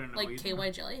 I wouldn't know. like either.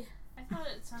 KY jelly. I thought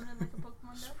it sounded like a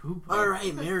Pokemon though. Poop.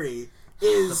 Alright, Mary. The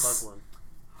bug Is one.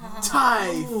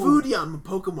 Typhlosion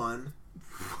Pokemon.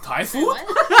 Thai food? What?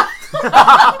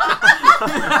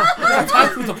 Thai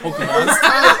food's a Pokemon.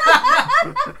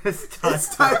 It's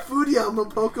It's Typhlosion a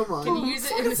Pokemon. Can you use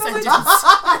it in a sentence?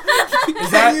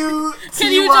 Is that...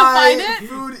 Can you define it?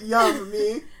 Food yum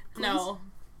me. No.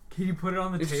 Can you put it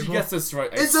on the If she table? gets this right...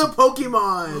 It's a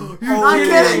Pokemon. You're I'm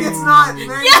kidding. kidding. It's not.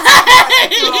 Mary.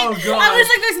 Oh, God. I was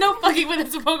like, there's no fucking way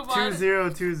it's a Pokemon.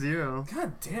 2020.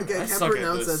 God damn it, Okay, I I can't suck at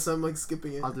pronounce that, this. so I'm like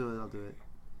skipping it. I'll do it. I feel-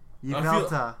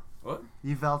 Yvelta. What?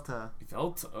 Yvelta.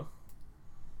 Velta?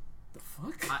 The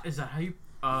fuck? Is that how you?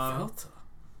 Velta?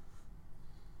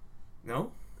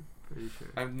 No? Pretty sure.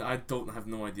 I don't have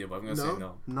no idea, but I'm gonna No? say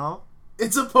no. No?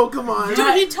 It's a Pokemon.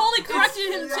 Dude, he totally corrected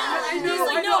him too. yeah, I He's know,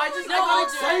 like, I no, know. I just no, I I'll got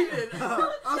do it. excited. I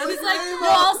was He's like, no, Rainbow.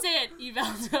 I'll say it. Eval.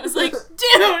 I was like,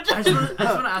 dude. I just want to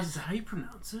ask, is that how you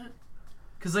pronounce it?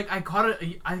 Cause like I call it a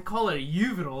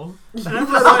Uvidal, and I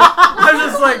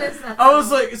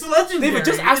was like, it's legendary. David,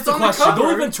 just ask It's the on question. cover.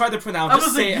 Don't even try to pronounce. I Just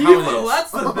was say like, it how it Uvidal, is.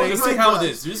 that's the Oh thing. Just my say how God. it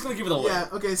is. You're just gonna give it away. Yeah,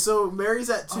 okay, so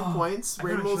Mary's at 2 Oh, points. I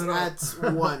gotta Rainbow's shut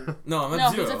at 1. No, I'm No,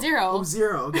 at he's zero. at 0. Oh,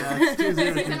 0. Okay. Yeah, it's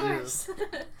 2-0, Even 2-0. worse.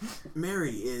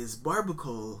 Mary is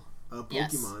Barbacle a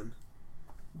Yes. Pokemon.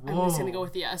 I'm just gonna go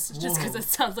with yes, just because Whoa. it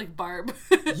sounds like Barb.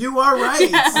 You are right.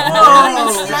 Yeah.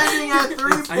 Whoa. Standing at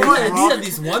 3 I points. need at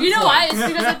least one You know point. why? It's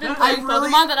because I've been playing really-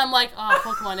 Pokemon that I'm like, oh,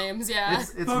 Pokemon names, yeah.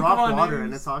 It's Pokemon rock water, names.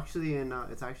 and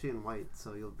it's actually in white,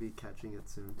 so you'll be catching it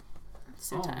soon.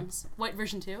 Sometimes. White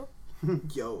version 2?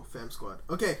 Yo, fam squad.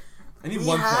 Okay. I need we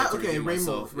 1 have- point to Okay, redeem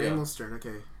myself. Yeah. Raymond's turn.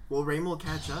 Okay. Will Raymond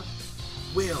catch up?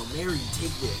 Will Mary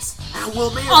take this? And will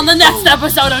Mary On the next go-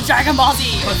 episode of Dragon Ball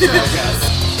Z!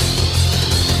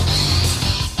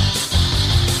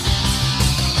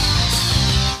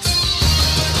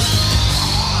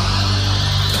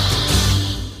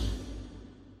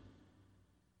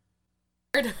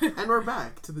 And we're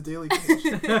back to the Daily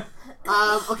Page.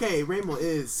 Okay, Raymond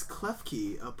is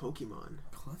Klefki a Pokemon?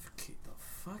 Klefki, the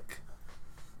fuck?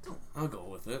 I'll go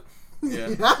with it. Yeah.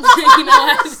 You know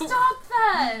what? Stop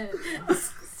that! I'll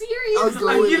Seriously. go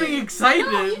I'm with getting it. excited.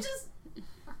 No, you just.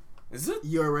 Is it?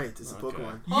 You're right. It's a Okay.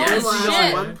 Pokemon. Yes, Raymond shit.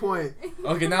 has 1 point.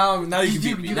 Okay, now you can You-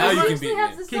 beat me. you Now guys you can actually beat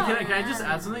have me. to Okay, stop. can I just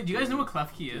add something? Do you guys know what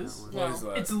Klefki is? What is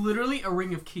that? It's literally a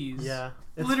ring of keys. Yeah.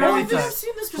 It's Literally, fairy have you type.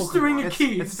 seen this? Just a ring of It's-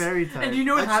 keys. it's fairy type. And you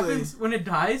know what Actually- happens when it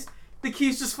dies? The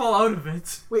keys just fall out of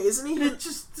it. Wait, isn't he? And it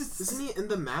just. Isn't he in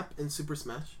the map in Super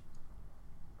Smash?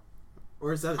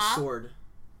 Or is that a Huh? sword?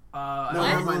 No, No, What?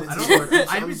 never mind. I It's a don't. sword. I'm,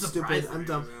 I'd I'm be stupid. surprised. I'm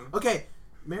dumb. Okay,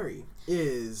 Mary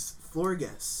is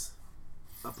Florges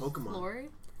a Pokemon.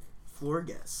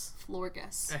 Florges.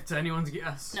 Florges. It's anyone's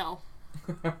guess. No.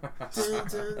 Dun,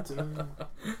 dun, dun.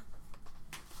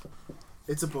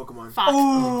 It's a Pokemon. Fuck.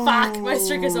 Fuck. My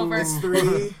streak is over. It's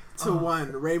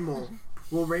 3-1. Raymond.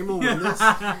 Will Raymond win this?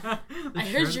 I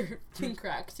heard your thing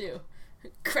crack too.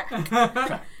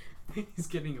 Crack. He's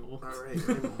getting old. Alright,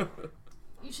 Raymond.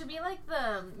 You should be like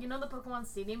the Pokemon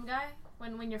Stadium guy.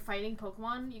 When you're fighting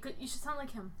Pokemon, you should sound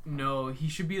like him. No, he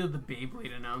should be the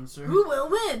Beyblade announcer. Who will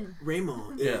win?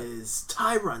 Raymond Yeah. is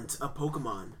Tyrant a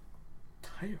Pokemon.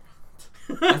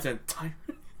 That's an entire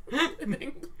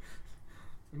thing.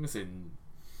 I'm gonna say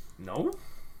no.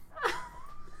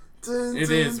 It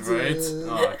is, right?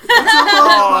 Oh.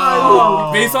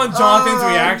 Based on Jonathan's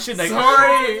reaction, like,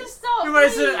 Sorry. Stop, You might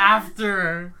have said it please.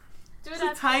 after. Do It's it a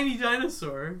after. tiny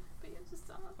dinosaur. But you just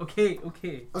stop. Okay.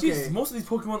 Okay. Jesus, most of these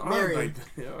Pokemon Mary, are like.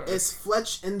 They are. Is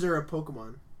Fletch Ender a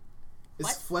Pokemon? Is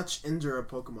What? Fletch Ender a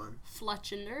Pokemon?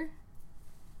 Fletchender?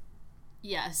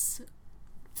 Yes.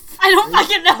 I don't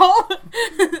fucking know.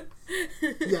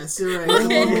 Yes, you're right.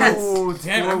 Okay. Yes. Oh,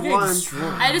 damn, I'm getting One. destroyed.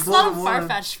 I just thought of One.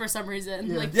 Farfetch'd for some reason.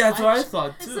 Yeah. Like Yeah, that's what I Fletch.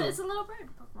 thought It's too. a little bird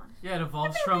Pokemon. Yeah, it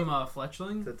evolves from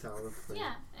Fletchling. The Talonflame.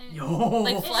 Yeah. and- Yo.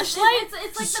 Like It's, Fleshlight? it's like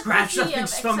Just the scratch that Pidgey of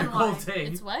thing's X stomach and all Y. day.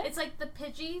 It's what? It's like the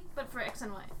Pidgey, but for X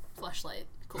and Y. Fleshlight.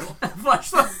 Cool.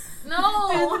 Flashlight.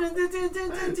 No! Put him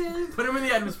in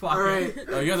the Edmund's pocket. Alright,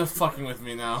 Oh, you guys are fucking with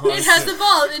me now. It has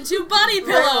evolved into body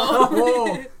pillow.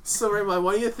 Oh. so Rainbow, I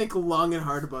want you to think long and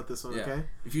hard about this one, Yeah. okay?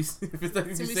 If you if it's like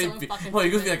if you gonna be say, something fucking well,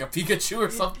 you're gonna be stupid. like a Pikachu or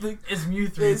something. Is Mew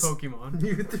 3 Is- Pokemon?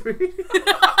 You three.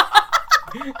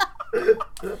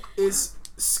 Is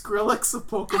Skrillex a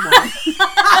Pokemon?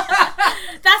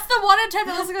 That's the one type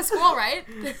that looks like a squirrel, right?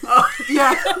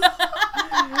 Yeah.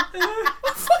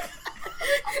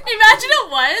 Imagine it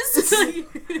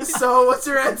was. So what's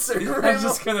your answer? I'm Rainbow?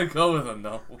 just gonna go with a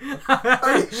no.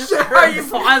 Are you sure? Are you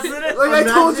positive? Like I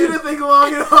told you to think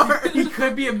long and hard. He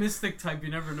could be a mystic type,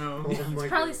 you never know. Oh my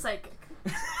Probably God. psychic.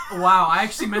 Wow, I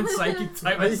actually meant psychic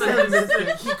type. I said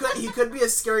mystic. He could be a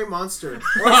scary monster or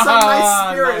some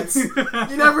nice spirits.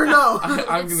 You never know.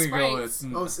 I'm It's gonna go with.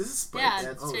 sprites. Oh, is this Sprite? Yeah,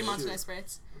 Oh, it's Stream Monster shoot. Nice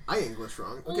Sprites. I English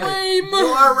wrong. Okay. Lame. You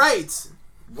are right.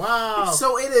 Wow.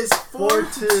 So it is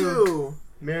 4-2.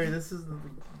 Mary, this is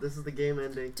the game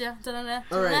ending.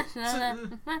 Alright. I'm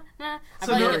So probably no-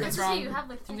 gonna get this See, wrong. you have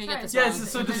like I'm 3 gonna get tries. this Yeah, wrong.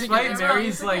 so I'm gonna despite get this wrong.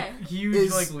 Mary's like Okay. huge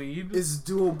Is- like lead, Is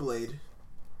Dual Blade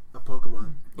a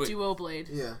Pokemon? Wait. Duo Blade.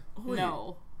 Yeah. Wait.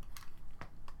 No.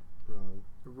 Wrong.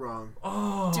 Wrong.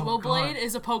 oh, Duo God. Blade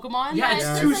is a Pokemon? Yeah, it's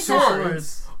Yeah, two it's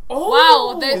swords. Oh.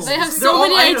 Wow, they have They're so all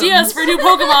many items. ideas for new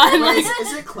Pokemon. Wait, Like,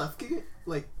 is it Klefki?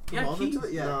 Like Yeah, evolved into keys.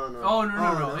 it? Yeah. No, no. Oh no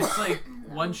Oh, no. It's like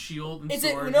one shield and Is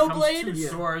it sword. Uno becomes Blade? Two Yeah.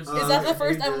 swords. is that the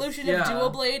first Ages. evolution Yeah. of Duo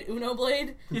Blade? Uno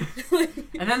Blade? Yeah. Like-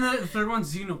 And then the third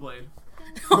one's Xenoblade.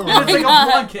 Oh And my it's like God.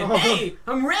 a plug-in. Oh. Hey,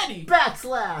 I'm ready.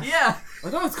 Backslash. Yeah. I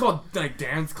thought it's called like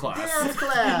dance class. Dance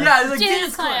class. Yeah, it's like Dance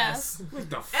dance class. What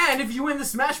the f- And if you win the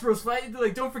Smash Bros fight,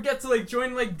 like don't forget to like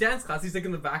join like dance class. He's like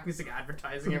in the back and he's like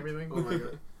advertising everything. Oh my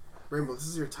god. Rainbow, this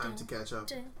is your time to catch up.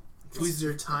 Dun, This is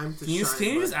your time to Can you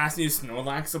shine. just bud. ask me if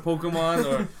Snorlax a Pokemon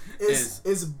or Is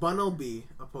Bunnelby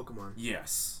a Pokemon?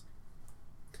 yes?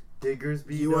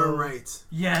 Diggersby. You are right.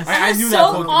 Yes. I knew so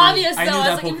that Pokemon. obvious, I though. knew I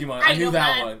that was like, Pokemon. I I knew know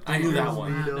that that. one. I knew that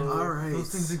one. Alright. Those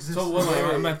things exist. So what?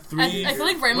 I'm at I 3. feel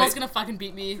like Rainbow's Wait, gonna fucking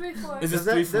beat me. 3, 4. Is this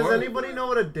Does 3-4? anybody know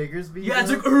what a Diggersby Yeah, it's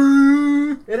is? like.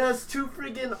 It has 2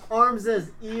 freaking arms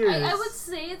as ears. I would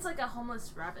say it's like a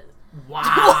homeless rabbit. Wow.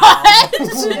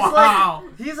 What? Wow.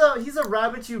 He's a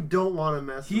rabbit you don't want to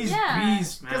mess He's with. Yeah.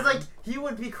 beast, man. Because like he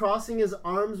would be crossing his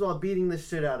arms while beating the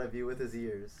shit out of you with his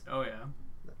ears. Oh yeah.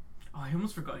 Oh, I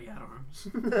almost forgot he had arms.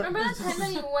 Remember that time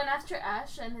that you went after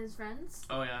Ash and his friends?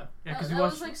 Oh yeah. Yeah, That, because that we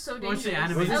watched. was like so we dangerous. watched the I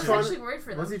animated was trying actually worried for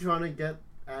them. Was he trying to get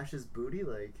Ash's booty?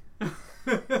 Like,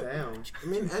 that damn. I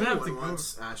mean, Gonna have to anyone go.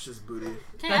 wants Ash's booty.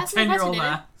 Can I ask you a 10-year-old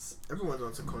question, David? ass. Everyone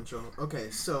wants a concho. Okay,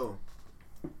 so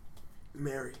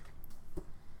Mary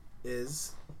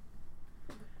is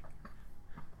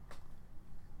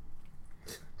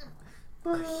a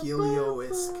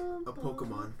Helioisk, a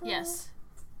Pokemon. Yes.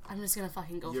 I'm just gonna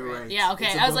fucking go You're for right. it. Yeah, okay.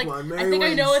 It's a I was like, Pokemon. I Mary think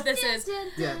I know wins. what this is.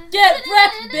 Yeah. Get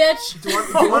wrecked, bitch! Do you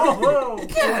want, Whoa.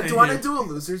 do you want to do a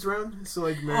losers round? So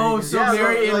like Mary. Oh, against- so Yeah,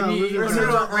 Mary so, and me. or Or so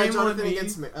so Rainbow Jonathan and me.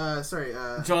 against me. Sorry.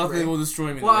 Jonathan Ray. will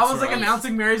destroy me. Well, I next was like round.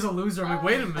 announcing Mary's a loser. I'm like,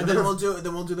 wait a minute. And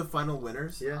then we'll do the final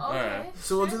winners. Yeah. Okay. Alright.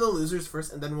 So we'll do the losers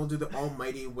first, and then we'll do the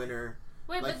almighty winner.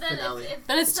 Wait, like, but then finale. if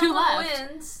Then it's someone 2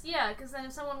 left. wins, yeah, because then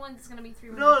if someone wins, it's gonna be 3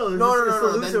 winners. No, No. it's the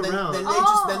Then, loser then, round. then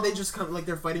Oh. then they just come like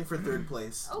they're fighting for third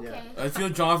place. Okay. I feel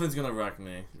Jonathan's gonna wreck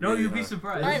me. No, Really you'd be hard.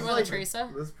 surprised. Alright, This is Mother like- Teresa.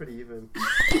 This is pretty even.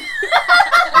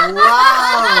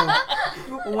 Wow!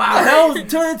 The Wow. hell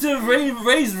turn into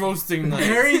Ray's roasting night.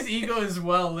 Mary's ego is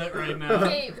well lit right now.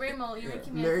 Okay, Ramo, you're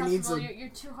making me Mary needs uncomfortable. a- You're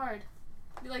too hard.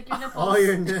 You're like your nipples. All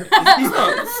your nips.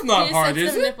 It's not He hard, said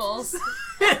is some it? nipples.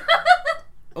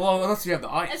 Well, unless you have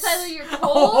the ice. It's either you're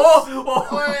cold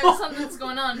Oh, or something's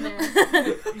going on there.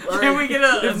 Can we get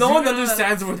a? If no one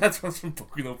understands where that's from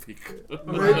Boku no Pico.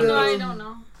 I don't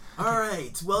know. All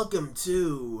right, welcome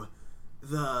to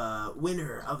the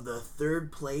winner of the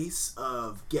third place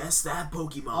of Guess That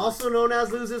Pokemon. Also known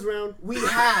as Losers Round. We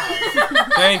have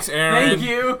Thanks, Aaron. Thank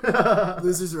you.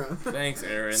 Losers Round. Thanks,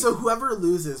 Aaron. So whoever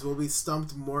loses will be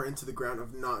stumped more into the ground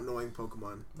of not knowing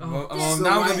Pokemon. Well, So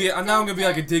now I- I'm gonna be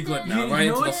like a Diglett now, right?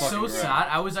 You know into the what's fucking so ground. sad?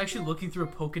 I was actually looking through a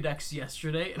Pokedex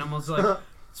yesterday, and I was like,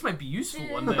 this might be useful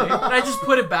one day. And I just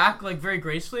put it back like very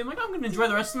gracefully. I'm like, I'm gonna enjoy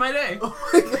the rest of my day. Oh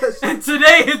my gosh. And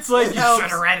today it's like, It you helps.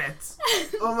 should have read it.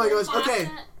 Oh my gosh. Okay.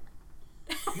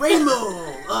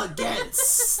 Rainbow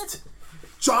against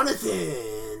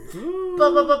Jonathan.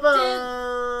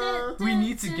 Ba-ba-ba-ba. We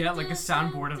need to get like a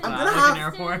soundboard of I'm that, gonna like an have-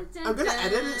 airport. I'm gonna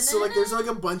edit it so like there's like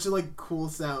a bunch of like cool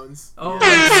sounds. Oh,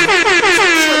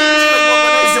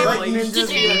 Like, Like, Ninjas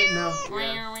right now.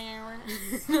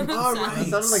 all That right.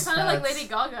 sounded like Sounded like cats. Lady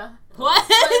Gaga. What?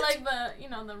 But like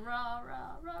the rah rah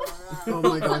rah rah. Oh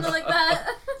my gosh. Something like that.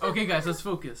 okay, guys, let's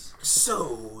focus.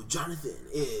 So Jonathan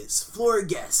is floor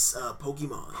guess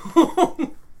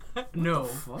Pokemon. No.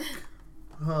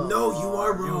 Oh, No, you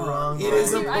are you're wrong. It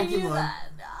is a I knew Pokemon. that.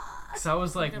 So I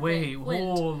was like, Okay, wait, wait.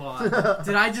 hold on.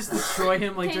 Did I just destroy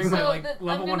him like Okay, during my so like the-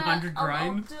 level I'm gonna- 100 I'll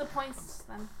grind? do the points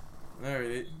then.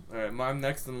 Alright, I'm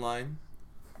next in line.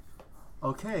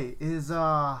 Okay, is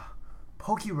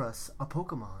Pokérus a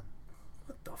Pokemon?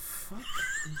 What the fuck?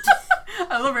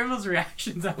 I love Rainbow's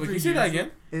reactions after Wait, can he you say that hears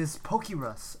it. again? Is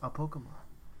Pokérus a Pokemon?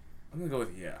 I'm gonna go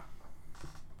with yeah.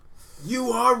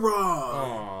 You are wrong.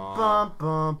 Aww. Bum,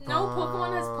 bum, No bum.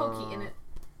 Pokemon has Pokey in it.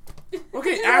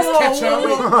 Okay, ass ketchup.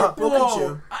 Whoa.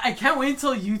 Pikachu. I can't wait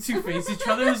until you two face each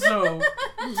other, so...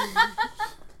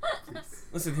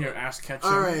 Listen here, ass ketchup.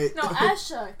 All right. No,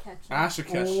 Asha Ketchum. Asha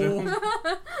ketchup.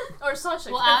 Or Sasha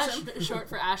Well, Ash, Ketchum. short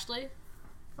for Ashley.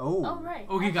 Oh. Oh, right.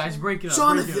 Okay, guys, Ashley. break it up.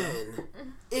 break it up. Jonathan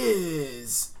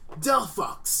is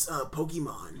Delphox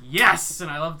Pokemon. Yes,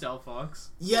 and I love Delphox.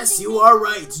 Yes, you are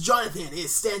right. Jonathan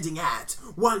is standing at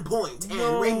 1 point, and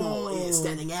No. Raymond is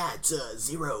standing at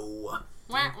 0. Wah,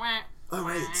 wah. All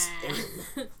right,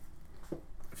 Aaron.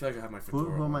 I feel like I have my Who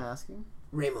fedora. am I asking?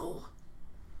 Raymond.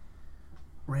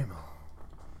 Ramo.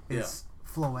 Is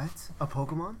Floette a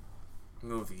Pokemon? I'm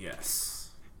gonna go with yes.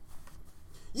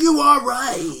 You are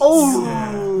right. Oh!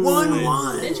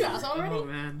 1-1. Didn't you ask already? Oh,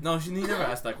 man. No, he never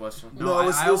asked that question. No, No, it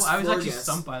was I was floor actually guess.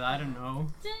 stumped by that. I don't know.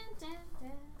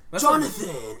 That's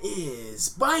Jonathan is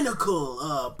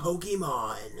Binacle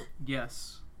Pokemon.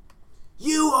 Yes.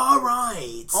 You are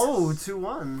right. Oh,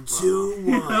 2-1.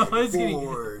 2-1 it's getting-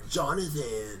 for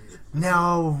Jonathan.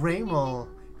 Now, Ramo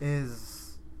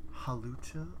is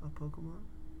Halucha a Pokemon?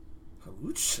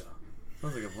 Halucha.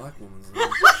 Sounds like a black woman's name.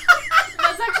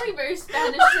 That's actually very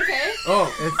Spanish, okay?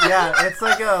 Oh, It's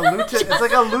like a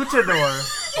luchador.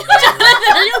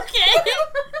 Are you okay?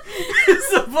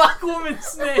 It's a black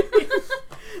woman's name.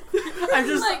 I'm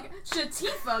just like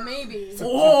Shatifa, maybe.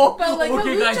 Oh, But like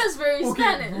okay, guys. Halucha's very Okay,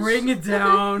 Spanish. bring it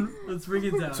down. Let's bring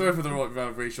it down. sorry for the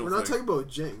racial We're not thing. talking about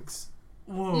Jinx.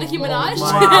 Whoa. Nicki Minaj?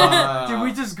 Wow. Did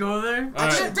we just go there? Alright.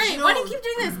 Actually, did Ray, you why do know- you keep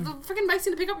doing this? The freaking bike's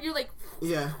gonna pick up. You're like,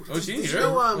 Yeah. Oh, she Did here? you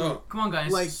know, Oh. Come on,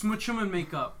 guys. Like- Smooch 'em and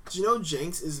make up. Do you know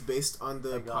Jinx is based on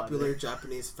the I got popular it.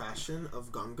 Japanese fashion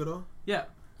of Ganguro? Yeah.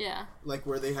 yeah. Like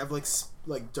where they have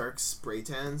like dark spray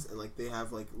tans and like they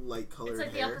have like light colored It's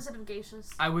like the hair. opposite of geishas.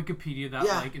 I Wikipedia that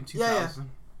Yeah, like in yeah, yeah. 2000.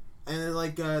 And then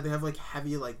like they have like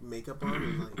heavy like makeup on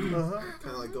and like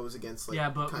kind of like goes against like Yeah,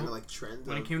 but kind of like trend.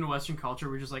 When it of- came to Western culture,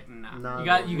 we're just like, nah. Nah,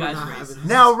 you we're guys not racist. having-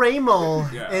 Now, Ramo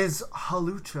Yeah. is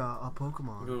Halucha a I'll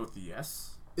Pokemon? go with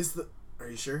yes. Is the Are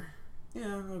you sure?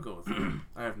 Yeah, I'll go with it.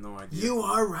 I have no idea. You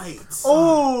are right.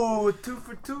 Oh, 2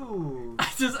 for 2. I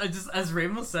just, as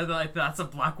Rainbow said that, like, that's a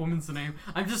black woman's name.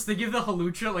 I'm just thinking of the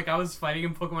Halucha, like I was fighting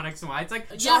in Pokemon X and Y. It's like,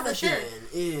 Yeah, Jonathan for sure.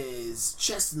 is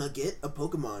Chestnugget a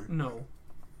Pokemon? no.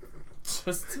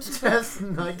 Just Chest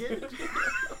Nugget?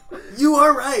 You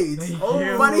are right. Oh,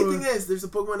 you. Funny thing is, there's a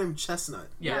Pokemon named Chestnut.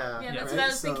 Yeah. Yeah, that's right, what I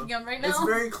was so thinking of right now. It's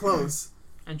very close.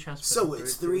 And chest. So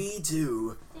it's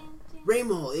 3-2.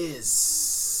 Raymond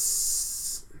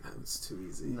is. That was too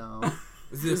easy. No.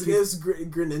 is It this? was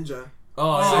Greninja.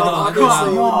 Oh, So yeah, obviously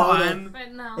come you would know that. on.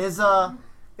 Right now.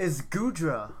 Is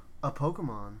Gudra a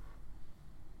Pokemon?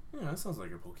 yeah, that sounds like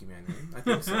a Pokemon name. I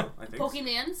think so. I think.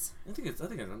 Pokemans? I think it's.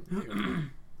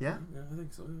 Yeah? Yeah, I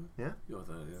think so. Yeah? Go with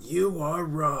that, yeah. You are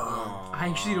wrong. I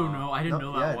actually don't know. I didn't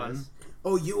Nope, know that yeah, it one. is.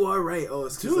 Oh, you are right. Oh,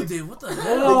 it's 'cause, Dude, like, dude, what the the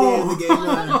hell? game.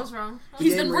 I was wrong. The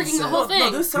He's game been breaking the reset. whole thing.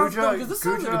 No, this sounds Gudra, because this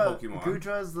sounds like a Pokemon.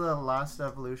 Gudra is the last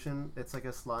evolution. It's like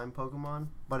a slime Pokemon,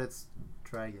 but it's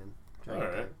dragon. Dragon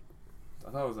Alright. type.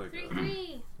 I thought it was like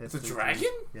 3-3. it's a 3-3.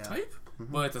 dragon Yeah. type,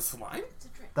 Mhm. but it's a slime. It's a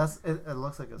trick. It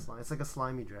looks like a slime. It's like a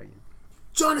slimy dragon.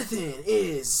 Jonathan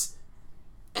is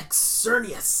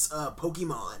Exernius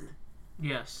Pokemon.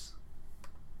 Yes.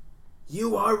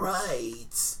 You are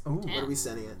right. Ooh. What are we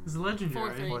setting it? It's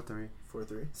legendary. 4-3. 4-3.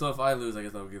 4-3. So if I lose, I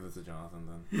guess I'll give it to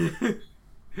Jonathan then.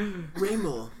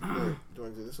 Raymond. Do you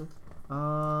want to do this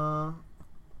one?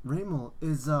 Raymond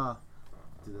is do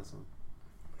this one.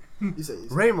 You say.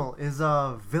 Raymond is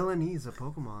Villainese a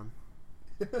Pokemon.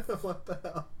 What the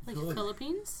hell? Like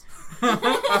Philippines?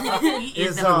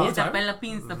 Is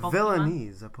Philippines the Pokemon?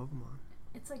 Villainese a Pokemon.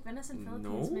 It's like Venice and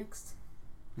Philippines No. mixed.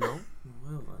 No.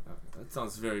 Well, that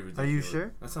sounds very ridiculous. Are you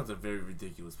sure? That sounds a very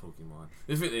ridiculous Pokemon.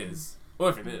 If it is. Or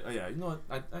if it is. Oh, yeah, you know what?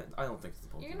 I don't think it's a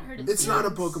Pokemon. You're gonna hurt its It's not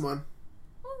a feelings. Pokemon.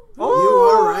 Oh! You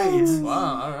are right.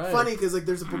 Wow, alright. Funny because like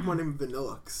there's a Pokemon named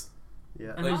Vanillux.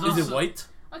 Yeah. And Like, there's is it also- white?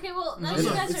 Okay, well now It's you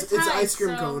a- guys it's are an tied, ice cream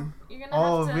so cone. you're gonna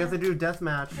Oh, have to we have to do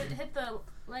deathmatch. hit the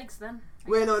legs then.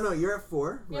 Wait, no, you're at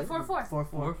 4. Yeah, right? 4-4.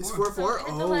 4-4. It's 4-4. So hit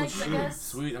the Oh, legs, I shoot. guess.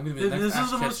 Sweet, I'm gonna be the next This is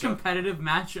Ash the most Ketchum. competitive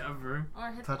match ever.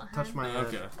 Or hit Touch, the touch my hand.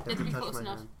 Okay. You have It'd to be touch close my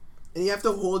enough. hand. And you have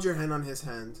to hold your hand on his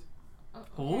hand.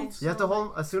 Hold? You have to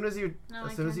hold as soon as you No, I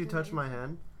as soon as can't you do touch it. my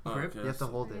hand. Grip? You have to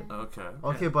hold it. Okay.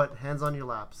 Okay, but hands on your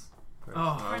laps. first.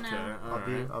 Oh. For Okay, now.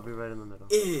 alright. I'll be right in the middle.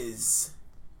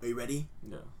 Are you ready?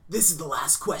 Yeah. This is the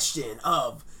last question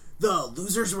of the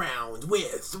losers round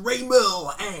with Rainbow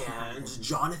and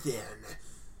Jonathan.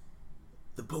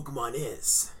 The Pokemon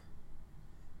is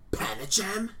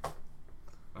Panacham.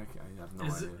 I have no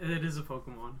Is idea. it is a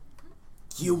Pokemon.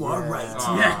 You are Yeah. right.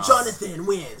 Yes. Jonathan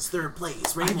wins 3rd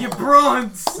place. I Rainbow. get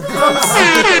bronze!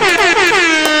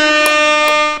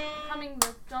 Coming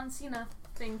the John Cena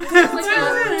thing. It's like the,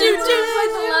 Dude, it's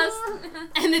like the last.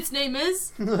 And its name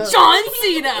is John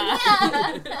Cena.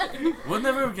 Would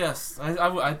never have guessed. I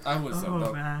would have Oh, said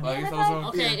that. man. I guess I was wrong.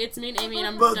 Okay, it's me and Amy, and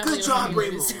I'm But definitely good job, gonna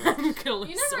lose. Rainbow. I'm gonna lose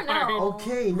You so never hard. know.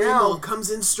 Okay, Rainbow now comes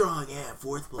in strong at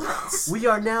 4th place. we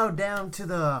are now down to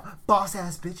the boss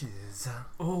ass bitches.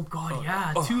 Oh god,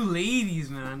 yeah. 2 ladies,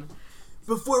 man.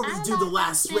 Before we do the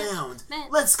last round,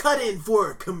 let's cut in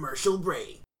for a commercial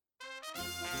break.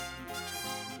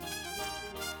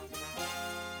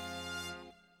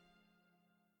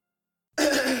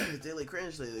 Daily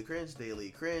cringe, daily cringe, daily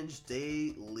cringe,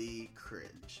 daily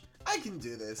cringe. I can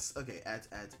do this. Okay, ads.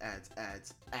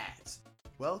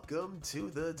 Welcome to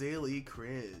the Daily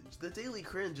Cringe. The Daily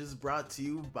Cringe is brought to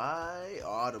you by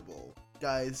Audible.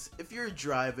 Guys, if you're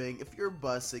driving, if you're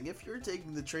busing, if you're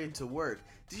taking the train to work,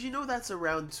 did you know that's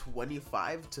around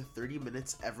 25 to 30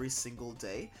 minutes every single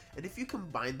day? And if you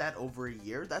combine that over a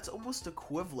year, that's almost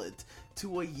equivalent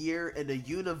to a year in a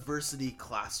university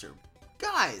classroom.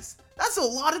 Guys, that's a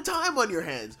lot of time on your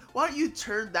hands. Why don't you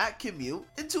turn that commute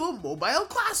into a mobile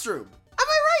classroom? Am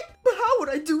I right? But how would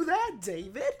I do that,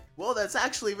 David? Well, that's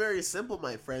actually very simple,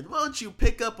 my friend. Why don't you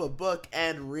pick up a book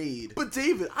and read? But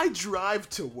David, I drive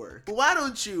to work. Why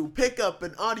don't you pick up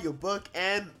an audiobook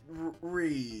and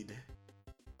read?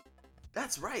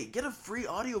 That's right, get a free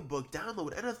audiobook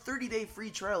download and a 30-day free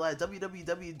trial at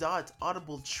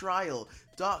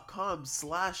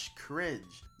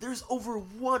www.audibletrial.com/cringe. There's over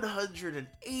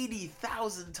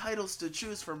 180,000 titles to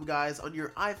choose from, guys, on your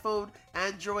iPhone,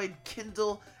 Android,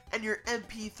 Kindle, and your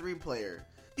MP3 player.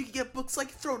 You can get books like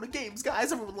Throne of Games,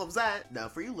 guys. Everyone loves that. Now,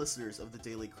 for you listeners of the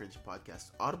Daily Cringe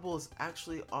podcast, Audible is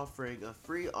actually offering a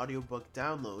free audiobook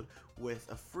download with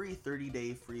a free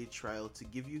 30-day free trial to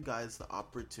give you guys the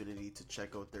opportunity to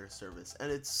check out their service.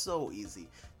 And it's so easy.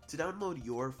 To download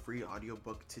your free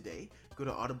audiobook today, go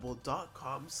to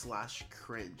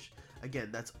audible.com/cringe.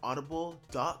 Again, that's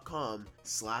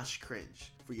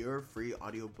audible.com/cringe for your free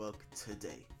audiobook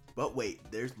today. But wait,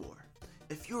 there's more.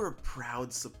 If you're a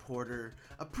proud supporter,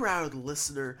 a proud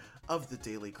listener of the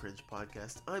Daily Cringe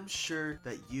podcast, I'm sure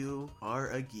that you are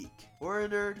a geek, or a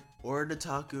nerd, or an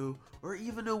otaku, or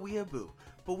even a weeaboo.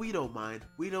 But we don't mind,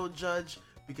 we don't judge,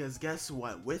 because guess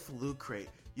what? With Loot Crate,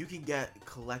 you can get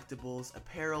collectibles,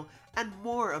 apparel, and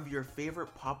more of your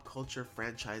favorite pop culture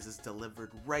franchises delivered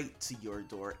right to your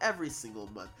door every single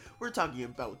month. We're talking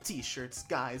about t-shirts,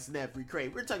 guys, in every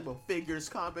crate. We're talking about figures,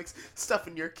 comics, stuff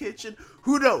in your kitchen.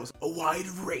 Who knows? A wide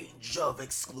range of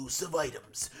exclusive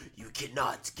items you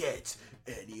cannot get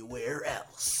anywhere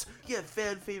else. You get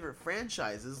fan favorite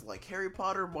franchises like Harry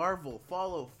Potter, Marvel,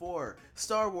 Fallout 4,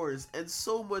 Star Wars, and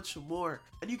so much more.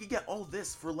 And you can get all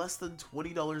this for less than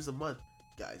 $20 a month.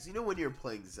 Guys, you know when you're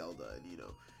playing Zelda and you're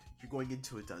going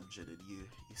into a dungeon and you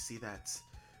see that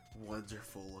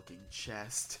wonderful looking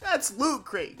chest? That's Loot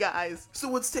Crate, guys. So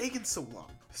what's taking so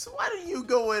long? So why don't you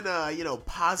go and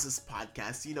pause this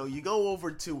podcast, you go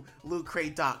over to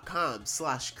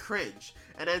lootcrate.com/cringe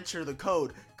and enter the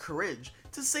code cringe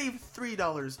to save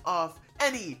 $3 off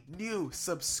any new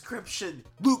subscription.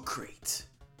 Loot Crate,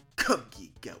 come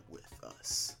geek out with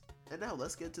us. And now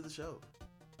let's get to the show.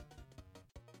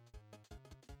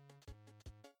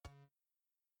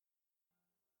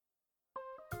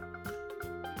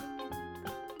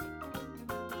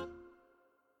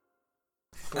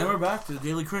 And we're back to the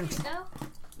Daily Cringe. No?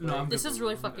 No, I'm This good is for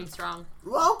really one. fucking strong.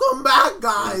 Welcome back,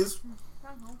 guys.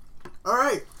 Uh-huh. All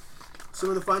right. So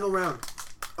in the final round,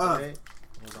 Okay.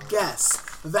 guess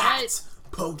that Right.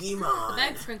 The Pokemon.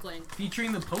 bag's sprinkling.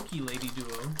 Featuring the Pokey Lady duo.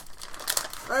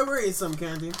 All right, we're eating some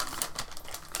candy.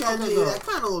 Candy Okay, go. that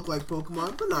kind of look like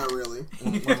Pokemon, but not really.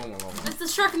 It's the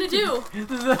Sharknado.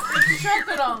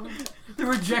 The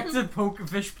rejected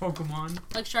fish Pokemon.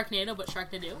 Like Sharknado, but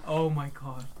Sharknado. Oh my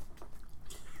god.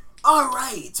 All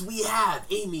right, we have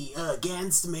Amy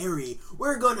against Mary.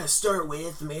 We're gonna start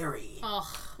with Mary. Ugh,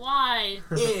 why?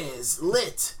 Is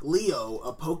Lit Leo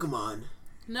a Pokemon?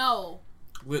 No.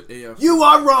 Lit AF. You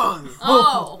are wrong.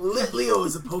 Oh. Lit Leo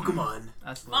is a Pokemon.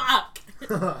 That's lit.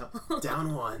 Fuck.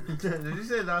 Down one. Did you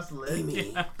say that's lit?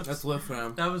 Amy That's lit,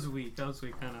 fam. That was weak, I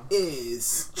know.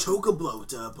 is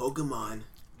Chocobloat a Pokemon.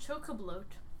 Chocobloat.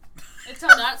 It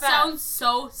sounds That fat. sounds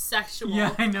so sexual.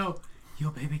 Yeah, I know. Yo,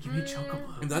 baby, give me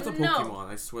Chocobo. And that's a No. Pokemon,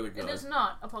 I swear to It God. is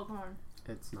not a Pokemon.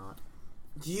 It's not.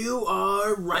 You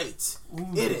are right.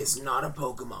 Ooh. It is not a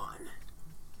Pokemon.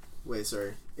 Wait,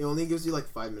 sorry. It only gives you like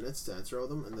 5 minutes to answer all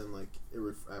them, and then like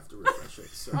I have to refresh it.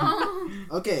 So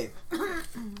okay.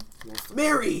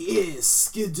 Mary, is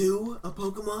Skidoo a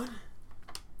Pokemon?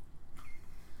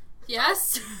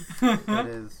 Yes. It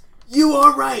is. You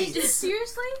are right.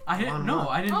 Seriously? I didn't One know.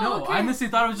 more. I didn't Oh, know. okay. I honestly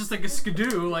thought it was just like a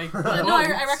skidoo. Like, No,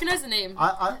 I recognize the name.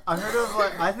 I heard of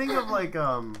like I think of like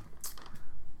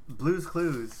Blue's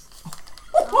Clues.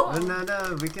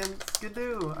 No, we can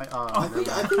skidoo. I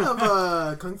think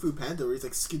of Kung Fu Panda where he's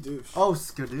like Skidoosh. Oh,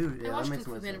 skidoo. I Yeah, that watched makes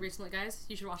Kung more Fu Panda sense. recently, guys.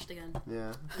 You should watch it again.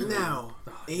 Yeah. Now,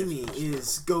 Amy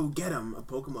is Go Get 'em a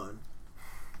Pokemon.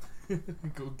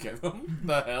 Go get him?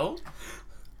 The hell?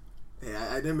 Hey,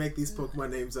 I didn't make these Pokemon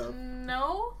names up.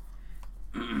 No.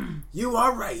 You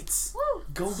are right. Woo.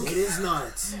 Go It is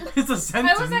not. it's a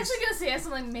sentence. I was actually gonna say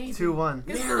something maybe. 2-1.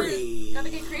 Mary. Gotta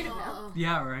get creative now.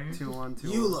 Yeah, right. 2-1.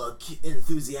 2-1. You look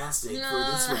enthusiastic for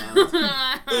this round.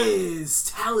 Is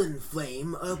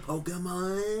Talonflame a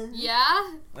Pokemon?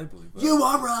 Yeah? I believe that. You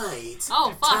are right.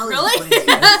 Oh, fuck, really?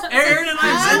 Talonflame. Aaron and I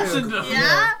mentioned him.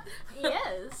 Yeah?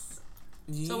 Yes.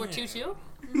 So we're 2-2?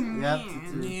 Yep.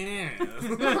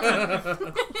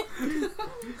 2-2.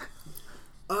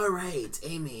 Alright,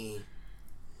 Amy.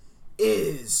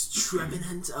 Is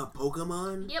Trevenant a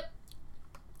Pokemon? Yep.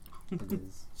 It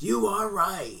is. You are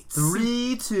right.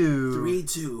 3-2.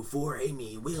 3-2 for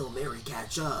Amy. Will Mary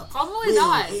catch up? Probably Will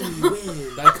not. Amy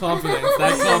win? That confidence,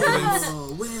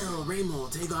 Will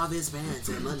Raymond take off his pants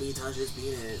and let me touch his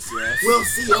penis? Yes. We'll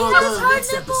see you on the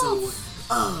next episode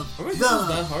of Are we doing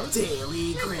that hard? the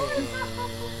Daily Cringe.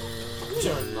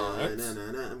 Not.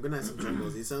 I'm gonna have some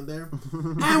jungles. You sound there?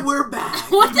 And we're back.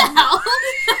 What the hell?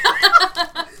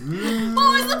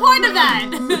 What was the point of that?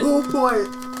 Whole point.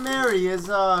 Mary, is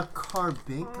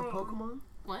Carbink a Pokemon?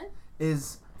 What?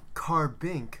 Is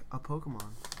Carbink a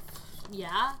Pokemon?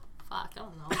 Yeah? Fuck, I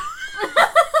don't know.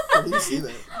 How do you see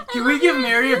that? Can we give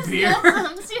Mary a beer?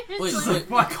 Seriously. Wait,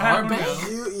 Fuck, I don't know.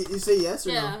 You say yes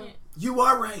or Yeah. no? You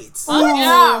are right. Fuck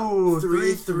yeah! Ooh,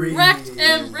 3-3. Wrecked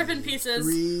and rip in pieces.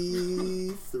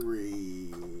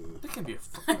 3-3. That can be a I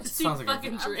fucking. just need Sounds like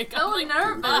fucking a. drink. so I'm like,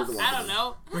 nervous. I don't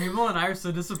know. Rainbow and I are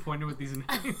so disappointed with these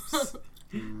names.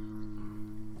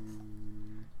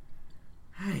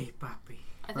 Hey, papi.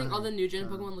 I think all the new gen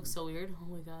Pokemon look so weird. Oh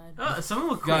my god. Some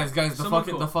look cool. Guys, the Some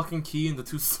fucking look cool. the fucking key and the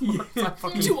two swords. Yeah. I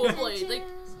fucking. Dual blade. Like,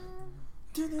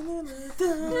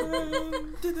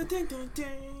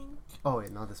 Oh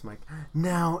wait, not this mic.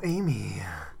 Now, Amy.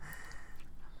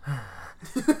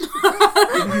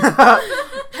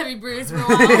 heavy breeze for a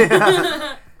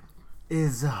while.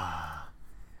 Is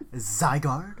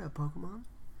Zygarde a Pokemon?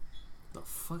 The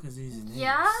fuck is these names?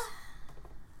 Yeah.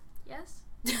 Yes.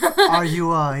 Are you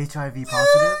HIV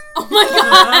positive? Oh my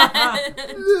god.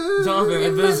 Jonathan,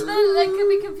 if this. That could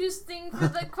be confusing for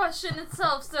the question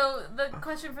itself. So the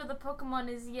question for the Pokemon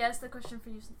is yes. The question for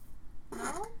you is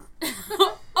no.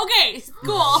 Okay,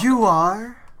 cool. You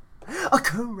are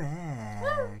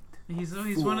correct. He's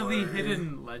one of the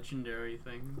hidden legendary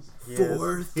things. He is.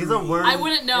 4-3. He's a worm. I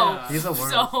wouldn't know. Yeah. He's a worm.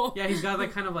 So. Yeah, he's got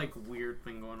that kind of like weird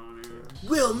thing going on here.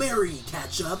 Will Mary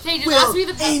catch up? Okay, just Will ask me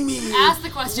the Amy ask the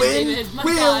question, win? David. My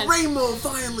Will god. Rainbow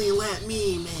finally let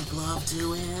me make love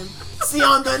to him? See you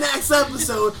on the next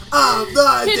episode of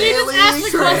the Can you Daily just ask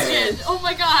the Cringe. question? Oh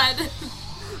my god.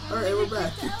 Alright, we're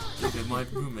back. Look at my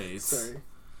roommates. Sorry.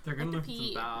 They're gonna look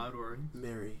pee. some bad or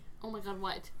Mary. Oh my god,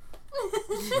 what?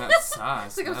 That's sad.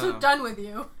 It's like I'm so done with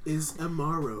you. Is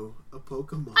Amaro a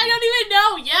Pokemon? I don't even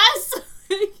know. Yes.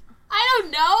 I don't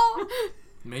know.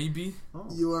 Maybe.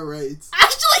 You are right.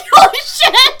 Actually, no, Holy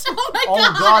shit! Oh my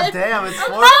Oh god damn, it's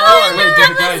 4-4.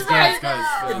 Wait,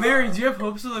 guys. now. Mary, do you have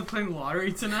hopes of like playing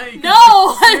lottery tonight? No,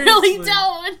 I really Seriously.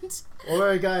 don't.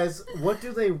 Alright guys, what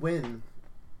do they win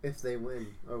if they win?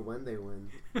 Or when they win?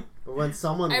 Or when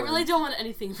someone I wins? really don't want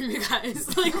anything from you guys.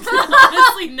 Like,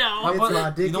 honestly, no. It's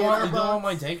not you dick don't in want a you don't want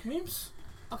my box. dank memes?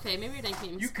 Okay, maybe your dank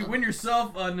memes. You could win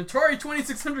yourself an Atari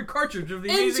 2600 cartridge of the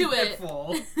Amazing Into it.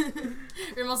 Pitfall.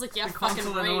 Rainbow's like, yeah, The fucking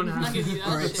console that right. no one I'm not has. gonna do that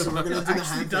Alright, shit. so we're gonna do the Actually,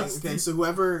 hand thing. Dusty. Okay, so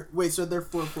whoever. Wait, so they're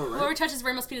 4-4, right? Whoever touches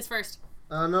Rainbow's penis first.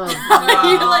 Oh no.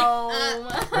 You're like,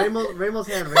 Rainbow's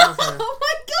hand, Rainbow's hand. oh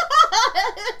my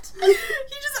god! He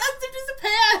just unzipped his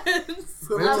pants!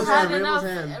 Whoever Rainbow's touches- hand, I've had Rainbow's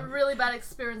enough hand. really bad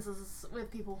experiences with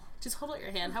people. Just hold out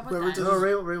your hand. How about Whoever that? does- No,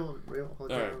 Rainbow,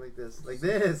 hold Alright. on like this. Like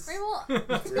this. Rainbow,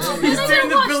 Yeah. He's I doing didn't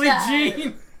the watch Billie that.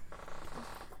 Jean.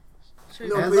 Should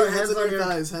No, we Hands put your on- hands hands on on your your-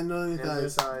 thighs. Hand on your Hands on your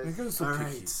thighs. thighs. You guys are so picky.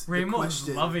 Alright. the Raymond's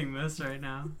question loving this right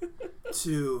now.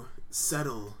 to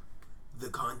settle the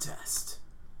contest.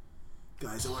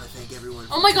 Guys, I want to thank everyone.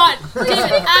 Oh my god! David,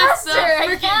 ask the Faster, I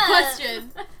freaking can't.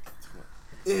 question!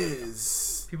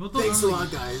 Is People don't thanks a really-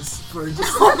 lot, guys, for just.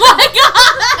 Oh my god!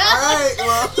 Alright,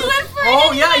 well. You went for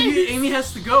Oh it yeah, anyways. Amy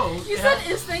has to go. You said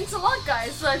is thanks a lot,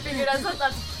 guys. So I figured that's the one you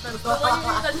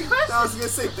needed. That's your question. I was gonna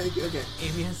say thank you. Okay.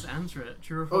 Amy has to answer it.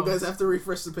 True or Oh, false? guys, I have to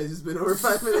refresh the page. It's been over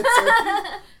 5 minutes.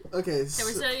 Okay. Can we So,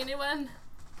 start a new one?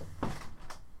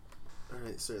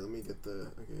 alright, sorry. Let me get the.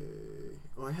 Okay.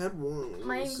 Oh, I had one.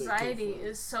 My Let's see, anxiety okay.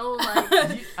 is so like.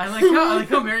 I like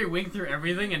how Mary winked through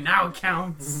everything and now it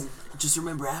counts. Just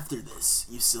remember, after this,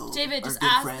 you still David, are just good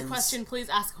ask friends. the question. Please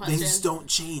ask the question. Things don't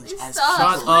change Please as stop.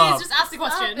 Shut people. up. Please just ask the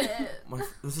question. Stop it.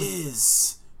 This is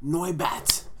Is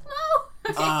Noibat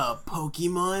No. a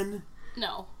Pokemon?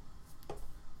 No.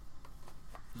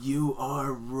 You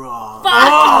are wrong.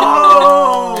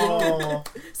 Oh!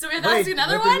 So we have to ask you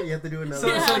another one? You have to do another So,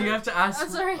 one. so you have to ask. I'm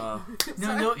sorry.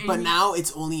 No, Amy. But now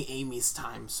it's only Amy's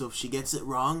time. So if she gets it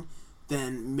wrong,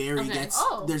 then Mary Okay. gets.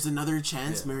 Oh. There's another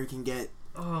chance Yeah. Mary can get.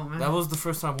 Oh man. that was the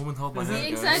first time a woman held my Is it-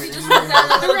 hand. The guys. anxiety just went down a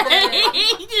little Ray, bit.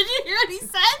 did you hear what he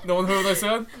said? No one heard what I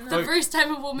said? The Like, first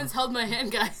time a woman's held my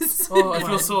hand, guys. oh, I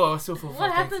still feel What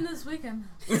fucked. happened this weekend?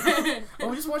 Oh,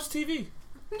 we just watched TV.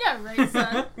 Yeah, right,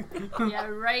 son. Yeah,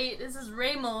 right. This is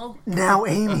Raymond. Now,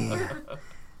 Amy.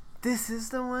 This is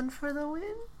the one for the win?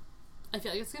 I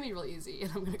feel like it's gonna be really easy,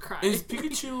 and I'm gonna cry. Is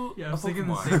Pikachu Yeah, I a was thinking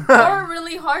the Pokemon? same. Or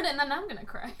really hard, and then I'm gonna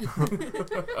cry.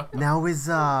 Now is,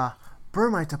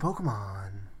 Burmite a Pokemon?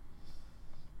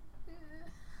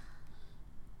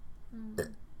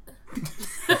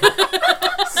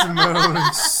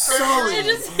 Smooth. Solid It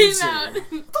just came answer. out. What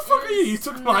the fuck are you? You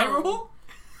took my role?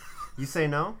 You say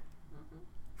no?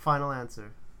 Final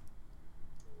answer.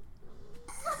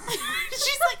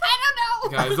 She's like, I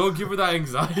don't know. Guys, don't give her that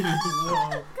anxiety.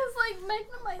 Because, like,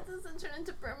 Magnemite doesn't turn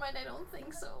into Burmite, I don't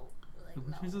think so. Like,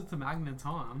 Which is no. it to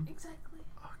Magneton? Exactly.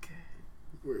 Okay.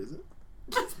 Where is it?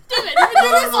 David, you've been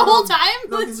doing this the whole time?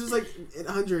 No, because there's like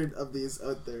 100 of these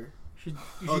out there. You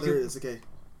Oh, should there it get- is. Okay.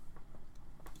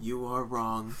 You are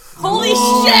wrong. Holy shit!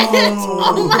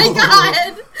 Oh my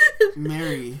god!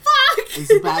 Mary Fuck!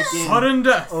 is back in Sudden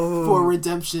death. Oh. for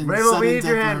redemption. Rainbow, Sudden we need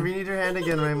your death hand. run. We need your hand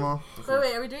again, Rainbow.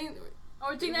 Wait, are we doing... Oh,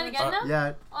 we're doing that again now?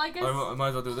 Yeah. Oh, I guess. I might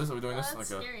as well do this. Are we doing Oh, this?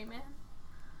 that's Okay. scary, man.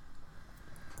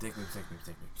 Take me.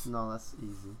 No, that's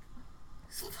easy.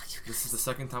 This is the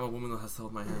second time a woman has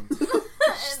held my hand. And,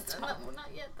 not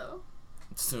yet, though.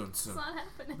 Soon. It's not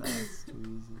happening. That's too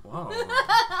easy. Wow.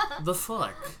 The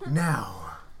fuck?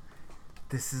 Now,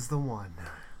 this is the one.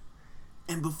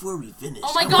 And before we finish,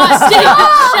 Oh my god, David,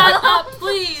 shut up,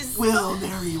 please! will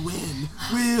Mary win?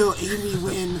 Will Amy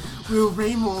win? Will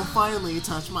Rainbow finally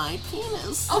touch my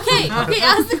penis? Okay,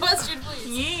 ask the question, please.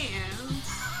 Yeah.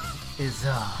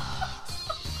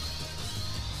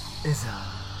 Is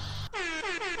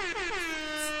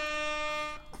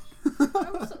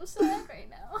I'm so sad right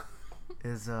now.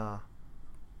 Is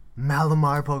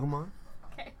Malamar Pokemon?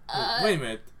 Okay. Wait a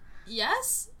minute.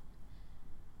 Yes?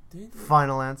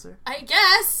 Final answer. I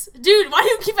guess. Dude, why do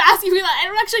you keep asking me that? I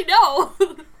don't actually know.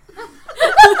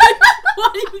 Why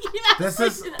do you keep asking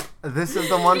me that? This is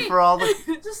the one for all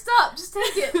the. Just stop. Just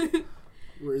take it.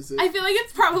 Where is it? I feel like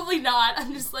it's probably not.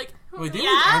 I'm just like, Wait, did yeah?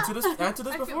 you answer this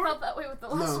I before? felt that way with the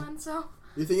last No. one, so.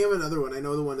 You're thinking of another one. I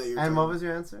know the one that you're. And talking what was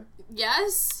your answer?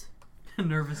 Yes?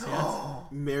 Nervous, yes. about.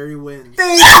 Mary wins.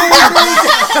 Yay!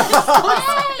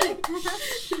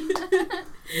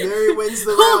 Mary wins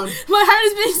the round. My heart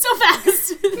is beating so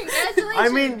fast. Congratulations. I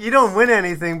mean, you don't win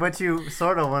anything, but you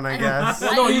sort of win, I guess.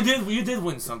 Well, no, you did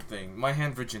win something. My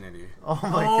hand virginity. Oh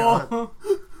my god.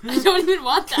 I don't even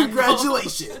want that. though.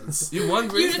 Congratulations. You won You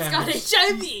Grace just got Hammers.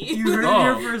 HIV. You heard Oh.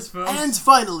 it here first, folks. And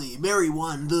finally, Mary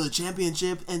won the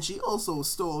championship, and she also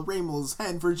stole Ramel's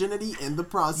hand virginity in the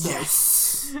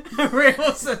process.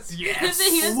 Rainbow says The yes.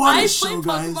 thing is, What a I play show,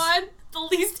 guys. Pokemon the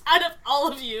least out of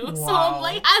all of you. So Wow. I'm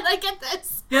like, how did I get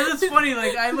this? Yeah, that's funny.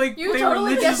 Like I like You play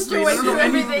totally get religiously. to I don't know do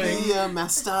everything. anything. Be a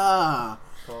master,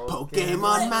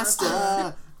 Pokemon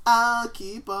master. I'll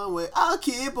keep on waiting.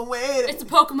 It's a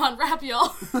Pokemon rap,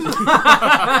 y'all.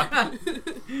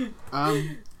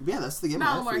 Yeah, that's the game I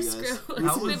have for Malamar, you guys. screw. We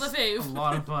That can, was Fave a fave.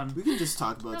 lot of fun. we can just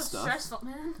talk That about was stuff. stressful,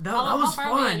 man. That How was far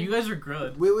are we fun. in? You guys are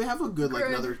good. We have a good like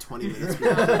Good. another 20 minutes.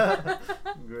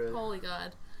 Great. Holy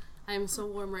God. I am so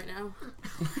warm right now.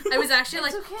 I was actually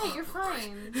like, It's okay, you're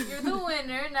fine. You're the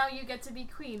winner. Now you get to be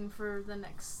queen for the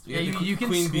next. Yeah, you can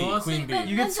Queen Bee. school us. Queen Bee.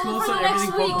 You can school us for on the next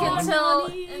everything week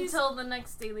Pokemon. until the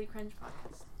next Daily Cringe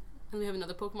podcast. and we have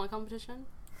another Pokemon competition.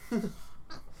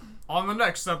 On the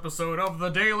next episode of the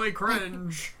Daily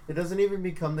Cringe. It doesn't even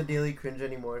become the Daily Cringe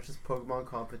anymore. It's just Pokemon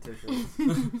competitions.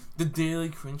 The Daily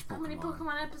Cringe Pokemon. How many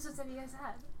Pokemon episodes have you guys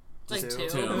had? Like Two. 2.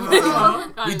 Two.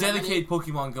 Not We that dedicate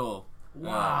Pokemon Go.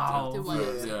 Wow. Did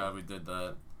what? Yeah, we did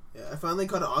that. Yeah, I finally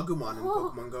caught an Agumon in Whoa.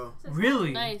 Pokemon Go.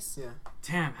 Really? many. Nice. Yeah.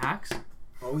 Damn, hacks?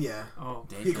 Oh yeah. Oh.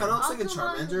 He kind of looks like a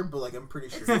Agumon. Charmander, but like I'm pretty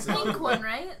sure It's the he's an pink Agumon. one,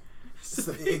 right?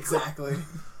 Exactly.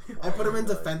 I put him in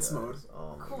defense mode.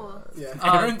 Oh my Cool. God. Yeah.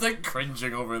 Everyone's like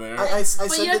cringing over there. I But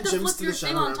sent you have the to gyms flip to your the thing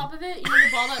shadow on room. top of it. You know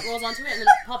the ball that rolls onto it and then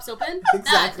it pops open? That.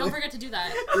 Exactly. Don't forget to do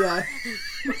that. Yeah.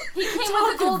 He came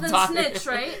with a golden Talking. snitch,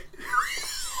 right?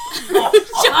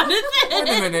 Jonathan! Wait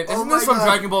a minute, Oh isn't my this from God.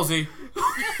 Dragon Ball Z?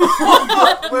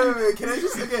 Wait. Can I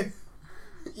just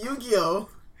Yu-Gi-Oh.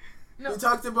 No. We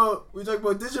talked about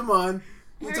Digimon.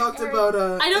 We Harry- talked Harry- about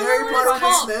I don't Harry know Potter what it's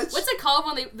called. and the Snitch. What's it called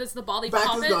when that's the ball they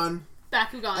pop it? Bakugan.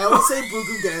 Bakugan. I always say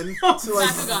Bukugen to like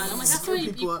Bakugan. I'm like, that's screw when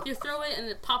people up. you throw it and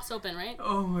it pops open, right?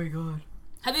 Oh my god.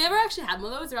 Have you ever actually had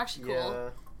one of those? They're actually cool. Yeah.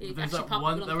 You There's actually that pop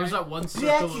one. open on There the was card. that one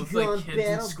circle of like Bakugan kids in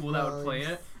battle school that would play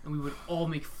bugs. it, and we would all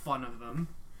make fun of them.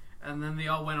 And then they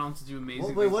all went on to do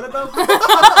amazing. Wait, things what in about?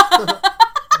 life.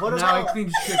 What Now I about?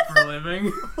 clean shit for a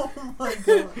living Oh my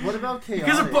god. What about chaotic?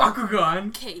 because of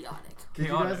Bakugan. Chaotic. Did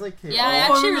you guys like chaotic? Yeah, I Oh, I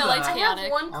actually remember really liked that. I have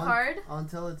chaotic. one card. On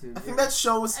Teletoon. I think that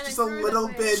show was And just I a threw it little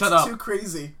away. bit Shut up. too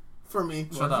crazy for me.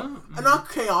 Shut up. And not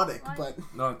chaotic, Why? but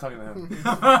No, I'm talking to him.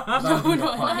 No, I was gonna no, make a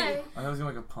pun. Why? I was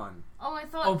gonna make a pun. Oh, I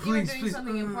thought Oh you please, were doing please.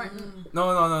 something important.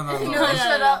 No. No, no,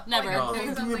 shut no, up. never. Like, No. I'm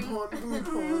doing give me a something. pun, give me a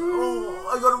pun.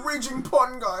 Oh, I got a raging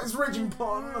pun, guys, raging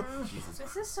pun. Jesus.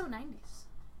 This is so 90s.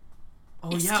 Oh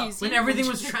yeah, Excuse when you? everything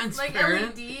was Like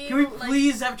transparent. LED. Can we like-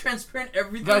 please have transparent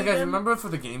everything? Guys, again? remember for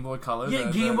the Game Boy Color? Yeah,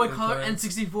 the- Game Boy the- Color, the-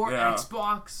 N64, Yeah.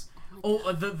 Xbox.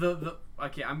 Oh, the.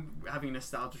 Okay, I'm having a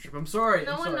nostalgia trip. I'm sorry.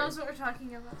 No I'm one sorry. knows what we're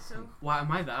talking about, so. Why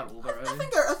am I that old I already?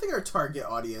 think our target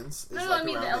audience is No, like I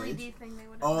mean the around LED age. thing they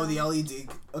would have. Oh, known. the LED.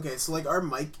 Okay, so like our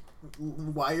mic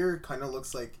wire kind of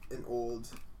looks like an old.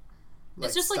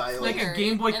 It's just, like, style. Like a clear.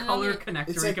 Game Boy And then Color it- connector,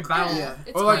 It's like like- a battle. yeah.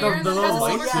 It's Or like clear the and it little has a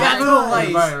lights. silver Yeah, stripe. the little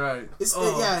lights. Right. It's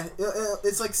Oh.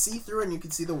 it's like see through, and you can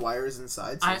see the wires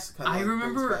inside. So I, it's kinda I like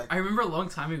remember brings back- I remember a long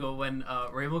time ago when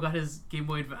Rainbow got his Game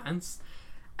Boy Advance,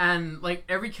 and like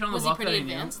every kid on the Was he block that pretty I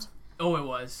knew. advanced? Oh, it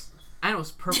was, and it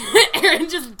was purple, Aaron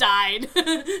just died.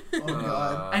 Oh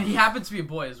god. and he happened to be a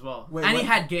boy as well, Wait, and he what?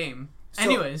 had game. So-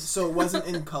 Anyways, so it wasn't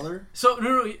in color. so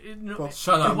no, Well,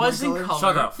 Shut up. it was in Color? color.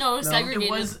 Shut up. No, it was No.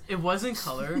 segregated. It was in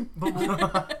color, but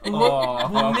Oh.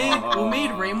 what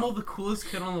made Rainbow the coolest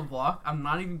kid on the block? I'm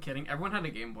not even kidding. Everyone had a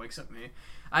Game Boy except me.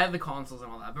 I had the consoles and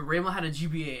all that, but Rainbow had a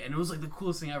GBA, and it was like the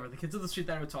coolest thing ever. The kids on the street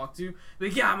that I would talk to,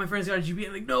 like, yeah, my friend's got a GBA.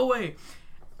 I'm like, no way.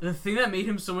 The thing that made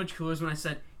him so much cooler is when I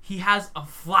said he has a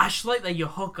flashlight that you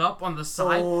hook up on the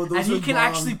side, Oh, those and he are can bomb.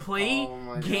 actually play Oh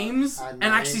my God. games At and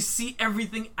night? actually see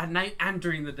everything at night and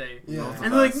during the day. Yeah.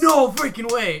 And they're like, no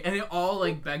freaking way! And they all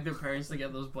like begged their parents to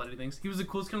get those bloody things. He was the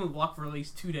coolest kid on the block for at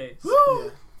least 2 days. Yeah.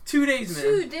 2 days, man.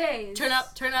 2 days. Turn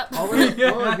up, turn up. Oh, wait,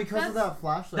 Yeah. oh, because of that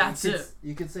flashlight. That's you could, it.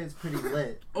 You could say it's pretty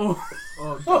lit. Oh,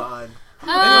 Oh god.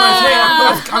 Anyways,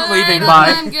 hey, I'm leaving.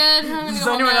 Bye. I'm good. I'm gonna does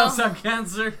go home anyone now. else have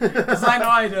cancer? Because I know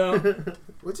I don't.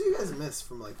 What do you guys miss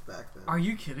from like back then? Are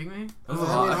you kidding me? There's a I mean,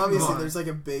 lot. obviously, God. there's like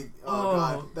a big. Oh, Oh,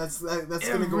 god, that's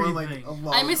gonna go on like everything. a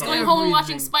long. I miss time. going home and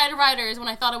watching Everything. Spider Riders when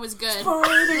I thought it was good.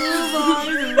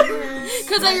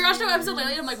 Because Because I watched an episode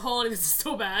lately and I'm like, holy, this is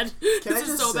so bad. Can I This is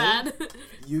just so say- bad.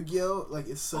 Yu-Gi-Oh! Like,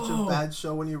 it's such a bad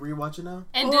show when you rewatch it now.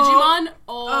 And Digimon,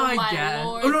 oh I my get.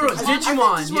 lord. Oh no,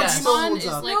 Digimon, yes. still Digimon holds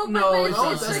is up. like, No, it it's doesn't.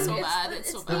 like- it's so it's bad. the-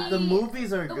 It's so it's bad. The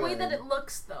movies are The good. way that it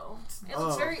looks, though, it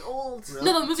looks Oh. very old. Really?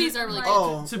 No, the movies are really good.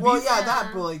 Oh, To be well, yeah, fair-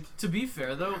 that, but like, To be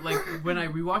fair though, like when I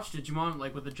rewatched Digimon,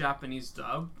 like with the Japanese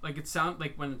dub, like it sound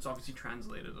like when it's obviously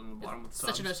translated on the bottom with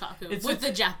subs. Such an otaku. It's- With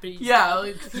the Japanese. Yeah,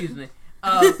 like, excuse me.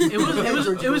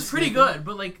 It was pretty good,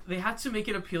 but like they had to make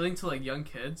it appealing to like young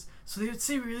kids, so they would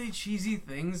say really cheesy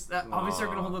things that obviously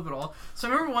aren't gonna hold up at all. So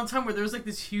I remember one time where there was like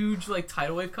this huge like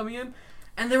tidal wave coming in,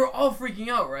 and they were all freaking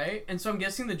out, right? And so I'm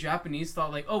guessing the Japanese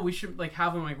thought like, oh, we should like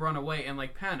have them like run away and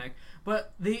like panic,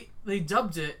 but they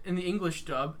dubbed it in the English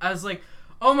dub as like,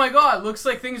 oh my god, looks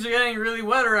like things are getting really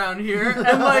wet around here.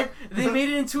 And like, they made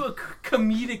it into a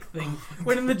comedic thing.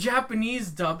 When in the Japanese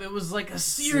dub, it was like a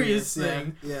serious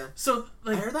thing. Yeah. So,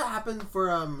 I like, heard that happened for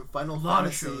Final Lot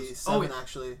of Fantasy shows. 7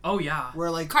 actually. oh yeah.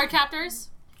 Where like Card captors.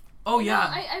 Oh yeah.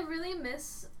 I really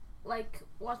miss, like,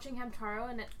 watching Hamtaro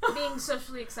and it being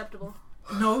socially acceptable.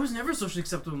 No, it was never socially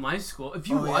acceptable in my school. If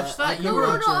you Oh, yeah, watched I that, can you No, were... no,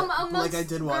 watch no, it. amongst Like, I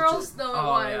did watch girls, it. though,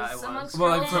 Oh, it yeah, was. it was. Amongst Well,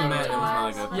 like, girls, for men, it it was not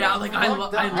a good Yeah, like, I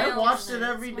I watched it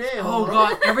every day. Oh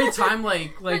god, every time,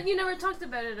 like... But you never talked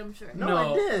about it, I'm sure. No,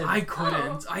 I did. I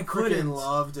couldn't. I freaking couldn't.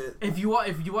 loved it. If you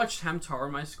watched Hamtaro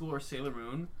in my school or Sailor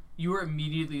Moon, you were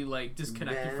immediately, like,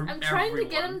 disconnected Man. from I'm trying to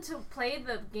get everyone. him to play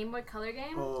the Game Boy Color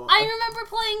game. Oh, I remember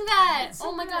playing that. It's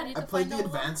Oh my so god, good. you I have to played find the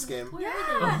out advanced game.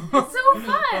 Yeah, it's so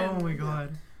fun. Oh my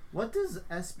god. What does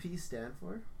SP stand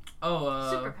for? Oh,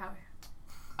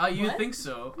 Superpower. you What? think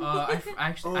so? I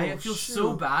Oh, feel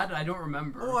so shoot. bad. I don't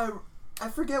remember. Oh, I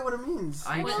forget what it means.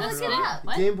 I Well, can't look it remember. up.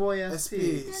 What? Game Boy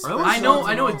SP. SP. Really? I know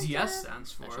Special- what DS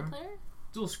stands Special for. player?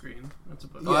 Dual screen. That's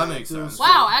about Oh, Yeah, that makes it was- sense.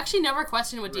 Wow, I actually never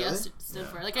questioned what Really? DS stood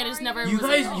for. Like I just Are never. You was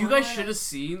like, guys, oh, you guys what? should have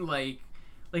seen like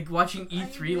watching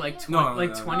E3 like No, no, no,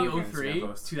 no, 2003, no,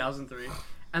 no. 2003,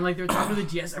 and like they were talking to the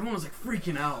DS. Everyone was like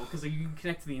freaking out because like you can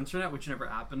connect to the internet, which never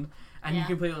happened, and you Yeah.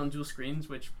 can play it on dual screens,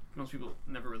 which most people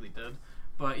never really did.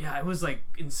 But yeah, it was like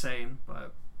insane.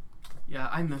 But yeah,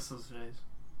 I miss those days.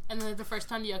 And then the first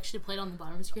time you actually played on the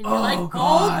bottom screen, Oh you're like, god!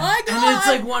 oh my god! And it's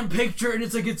like one picture, and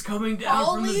it's like it's coming down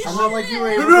Holy from the shit. And top. then, like, you were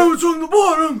And able now it's on the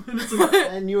bottom, and it's like.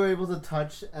 and you were able to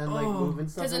touch and like Oh. move and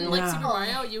stuff. Because in and like Yeah. Super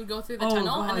Mario, you would go through the Oh,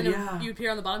 tunnel God, and then yeah. you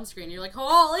appear on the bottom screen. You're like,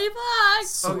 holy fuck!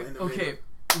 So Okay, innovative. okay,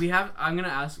 we have. I'm gonna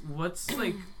ask. What's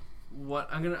like, what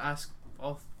I'm gonna ask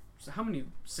all. How many?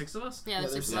 6 of us. Yeah, Yeah,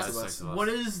 that's there's six Yeah, of us. six six of us. What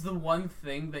is the one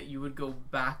thing that you would go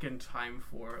back in time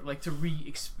for, like to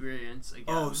re-experience again?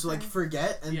 Oh, so like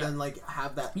forget and Yeah. then like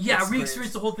have that. yeah,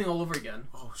 re-experience the whole thing all over again.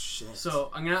 Oh shit. So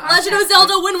I'm gonna. ask Legend of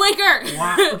Zelda Wind Waker!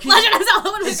 Wow, okay. Legend of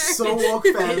Zelda Wind Waker! It's so woke,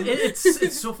 fam.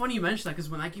 It's so funny you mentioned that because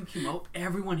when that game came out,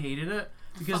 everyone hated it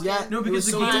because Yeah, no it because was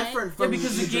the so game different yeah from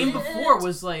because the Majora's game Mask. before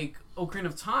was like Ocarina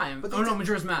of Time. But they Oh no, did-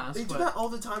 Majora's Mask. They do but that all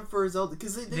the time for Zelda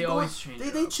because they go- always change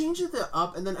it They up. change it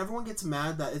up and then everyone gets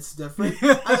mad that it's different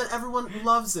and then everyone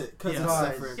loves it because Yeah. it's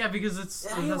Right. different. Yeah, because it's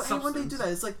Yeah, it has hey, when they do substance.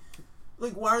 that, it's like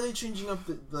why are they changing up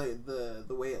the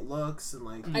way it looks and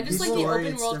like I just the like the story, open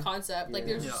it's world different. concept. Like Yeah.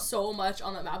 there's Yeah. just so much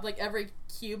on that map. Like every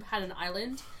cube had an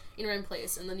island in one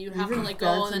place, and then you'd have Even to like go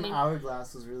Phantom and then you,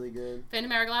 Hourglass was really good.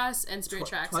 Phantom Hourglass and Spirit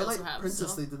Tracks Twilight also have.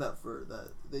 Princess, So. they did that for that.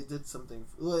 They did something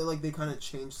like they kind of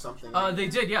changed something. They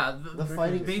did, yeah. The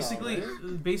fighting basically, style,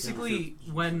 basically,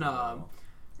 when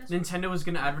Nintendo was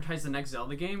gonna advertise the next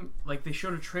Zelda game, like they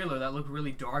showed a trailer that looked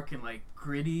really dark and like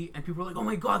gritty, and people were like, "Oh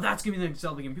my god, that's gonna be the next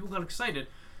Zelda game!" People got excited.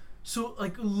 So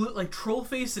like troll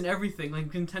face and everything, like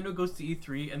Nintendo goes to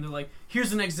E3 and they're like, "Here's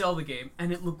the next Zelda game,"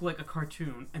 and it looked like a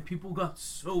cartoon, and people got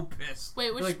so pissed.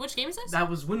 Wait, Like, which game is this? That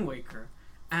was Wind Waker,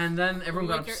 and then everyone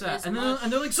got Wind Waker upset, is and much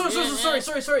they're like,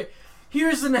 "Sorry.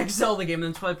 Here's the next Zelda game."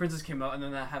 And then Twilight Princess came out, and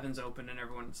then that Heavens opened, and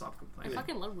everyone stopped I complaining.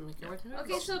 fucking love Wind Waker.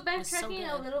 Okay, so It's so backtracking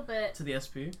a good. little bit. To the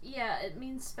SP. Yeah, it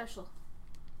means special.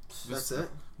 That's it.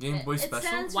 Game Boy It Special?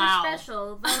 stands Wow. for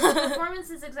special. The performance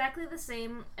is exactly the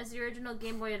same as the original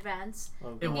Game Boy Advance.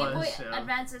 Oh, It The was, Game Boy yeah.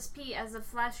 Advance SP has a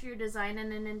flashier design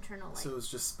and an internal light. So it was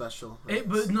just special. But no,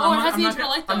 Oh, it I'm, has not, the I'm, not internal gonna,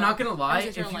 light, though. I'm not gonna lie. It has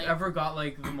If the you internal light. ever got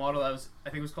like the model that was, I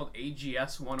think it was called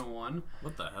AGS 101,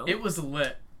 What the hell? it was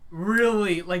lit.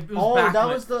 Really, like it was Oh, backlit. that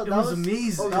was the- It that was was-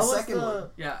 amazing. Oh, that was second the, one.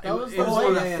 Yeah, that was the one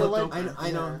light, that yeah, flipped light- open.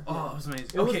 I know. Oh, it was amazing.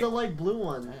 It was Okay. the light blue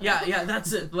one. Yeah,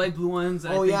 that's it. Light blue ones.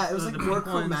 and I Oh think yeah, it was the like pink more ones.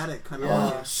 chromatic kind of.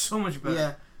 Yeah. Oh, so much better.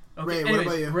 Yeah. Okay, Ray, what anyways,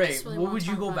 about you? Ray, Just really what wanna would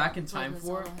you talk go about back in time Legend of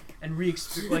for Zelda.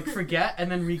 and like forget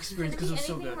and then re-experience Could it because be it was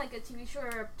so anything good? like a TV show or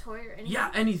a toy or anything?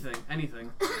 Yeah,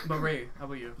 anything. But Ray, how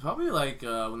about you? Probably like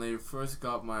when I first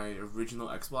got my original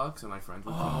Xbox and my friends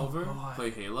would come Oh, over, God. play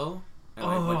Halo,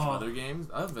 and like a bunch of other games.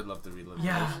 I would love to relive.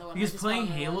 Yeah, another one. I because just playing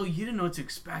bought another Halo, one. you didn't know what to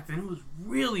expect, and it was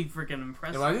really freaking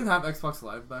impressive. Yeah, well, I didn't have Xbox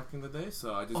Live back in the day,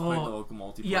 so I just played the local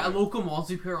multiplayer. Yeah, local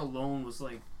multiplayer alone was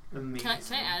like amazing. Can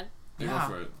I add? Yeah, Yeah.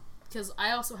 go for it. Because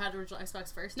I also had original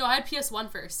Xbox first. No, I had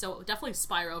PS1 first, so definitely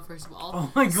Spyro first of all.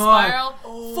 Oh my god.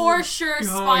 Spyro, for sure. Oh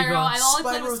Spyro. my god. I only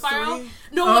played with Spyro. 3?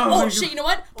 No, Oh my shit. god. You know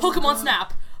what? Pokemon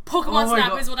Snap. Pokemon Oh my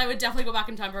Snap god. is what I would definitely go back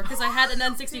in time for because I had an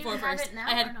N64 Do you have first. it now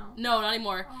I had or no? not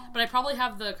anymore. But I probably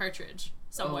have the cartridge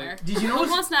somewhere. Did you know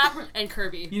Pokemon Snap and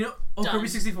Kirby. You know, Done. Kirby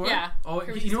 64? Yeah, Oh,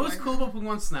 Kirby you know what's 64. cool about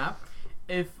Pokemon Snap?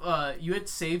 If you had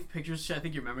saved pictures to, I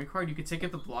think, your memory card, you could take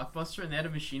it to Blockbuster, and they had a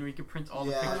machine where you could print all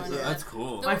the pictures. Yeah. That's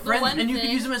cool. The- My friends, one and you could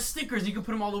thing- use them as stickers. You could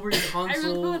put them all over your console. I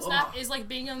remember Pokemon Snap Oh. is like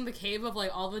being in the cave of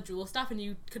like all the jewel stuff, and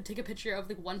you could take a picture of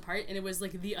like one part, and it was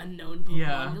like the unknown Pokemon.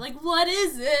 Yeah. You're like, what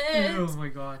is it? Oh my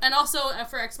god. And also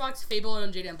for Xbox, Fable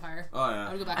and Jade Empire. Oh I yeah.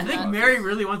 would go back I to think that. Mary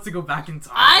really wants to go back in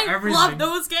time. I for everything. love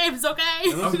those games.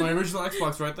 Okay. That was my original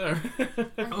Xbox right there.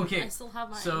 Okay, I still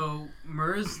have mine. So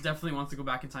Mers definitely wants to go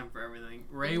back in time for everything.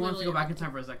 Ray wants to go Literally back in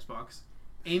time for his Xbox.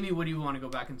 Amy, what do you want to go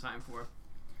back in time for?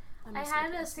 I'm I just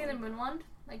had like, a Sailor Moon one,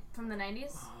 like from the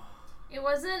 90s. It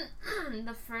wasn't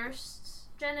the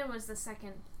first gen, it was the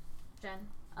second gen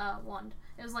wand.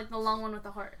 It was like the long one with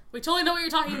the heart. We totally know what you're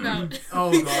talking about.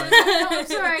 Oh god. No, I'm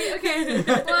sorry. Okay.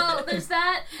 Well, there's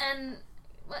that, and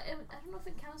well, I don't know if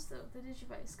it counts though, the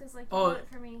Digivice, because like you Oh. bought it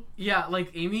for me. Yeah,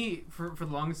 like Amy, for the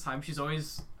longest time, she's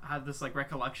always had this like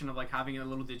recollection of like having a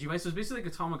little Digivice. So it's basically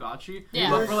like a Tamagotchi, Yeah.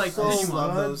 but for like so Digimon.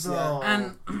 love good, those, though.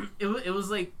 And it was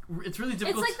like it's really It's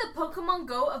difficult. like the Pokemon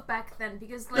Go of back then,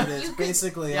 because like It is you could.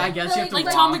 basically. Yeah, I guess you have to like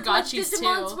walk. Tamagotchis,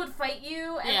 Digimons too. would fight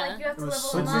you, and Yeah. like you have to It was level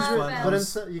so them much up. fun. and-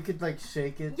 But But you could like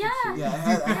shake it. to Yeah. shoot.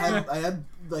 Yeah, I had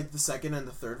like the second and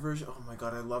the third version. Oh my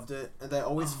god, I loved it. And I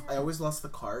always lost the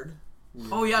card.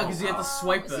 Oh yeah, because you have to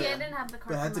swipe See, I it. didn't have the card.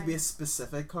 But it had for to be a mine.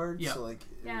 specific card, Yeah. so like it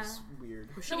Yeah. was weird.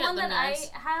 We should The get one them, that guys.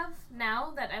 I have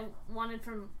now that I wanted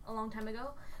from a long time ago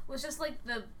was just like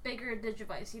the bigger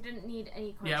Digivice. You didn't need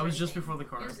any cards. Yeah, it or was just anything. before the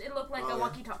card. It looked like Oh, a yeah.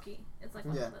 walkie-talkie. It's like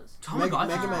one Yeah. of those.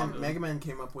 Tamagotchi. Mega Man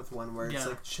came up with one where it's Yeah.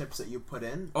 like chips that you put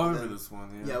in. Oh, I and remember then- this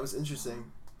one. Yeah, it was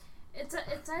interesting. It's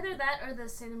either that or the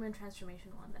Sailor Moon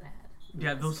transformation one that I had.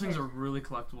 Yeah, those It's things good. are really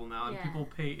collectible now, and Yeah. people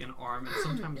pay an arm and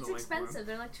sometimes It's a leg expensive.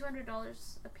 They're like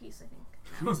 $200 a piece, I think.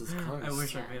 Jesus for 'em. Christ. I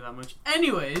wish I Yeah. paid that much.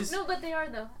 Anyways, No, but they are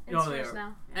though. In Oh, they stores are.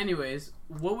 now. anyways,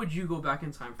 what would you go back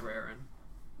in time for, Aaron,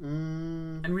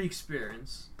 and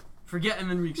re-experience? Forget and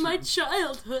then My re-experience.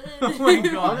 childhood. Oh my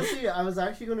god. Honestly, I was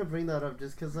actually gonna bring that up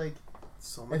just because like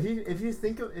So many. if you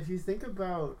think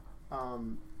about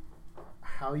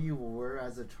how you were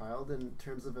as a child in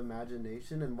terms of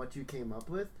imagination and what you came up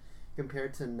with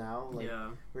compared to now, like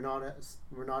Yeah. we're not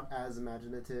as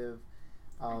imaginative.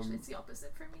 Actually, it's the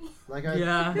opposite for me. Like I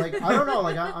Yeah. like I don't know,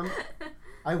 like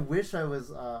I wish I was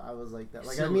like that.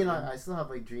 Like I mean Silly. I still have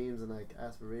like dreams and like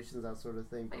aspirations, that sort of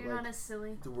thing. But But you're like not as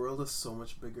silly. The world is so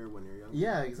much bigger when you're young.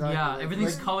 yeah, exactly. Yeah, like,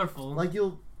 everything's like, colorful. like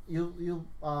you'll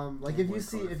like Yeah, if more you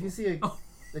see colorful.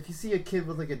 if you see a kid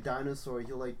with like a dinosaur,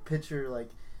 you'll like picture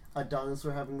like a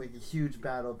dinosaur having like a huge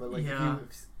battle, but like Yeah.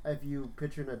 if you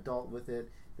picture an adult with it,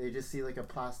 they just see like a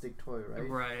plastic toy, right?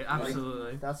 Right,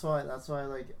 absolutely. That's why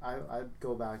like I'd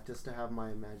go back just to have my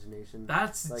imagination.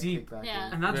 That's like, deep. kick back Yeah.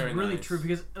 in. And that's Very really nice. true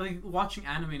because, like, watching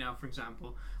anime now, for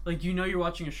example, like, you know you're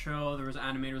watching a show, there was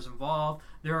animators involved,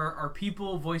 there are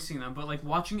people voicing them, but, like,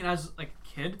 watching it as, like, a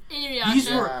kid, Inuyasha. these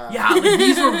were, Yeah. like,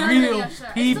 these were real Inuyasha. I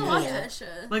still people. watch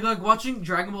Inuyasha. Like, watching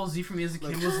Dragon Ball Z for me as a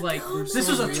kid Like, was like, Dragon this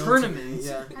Ball was a Z. tournament.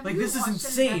 Yeah. Have Like, you this is watched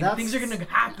insane. That's- Things are gonna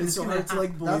happen. It's so gonna hard to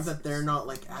like believe That's- that they're not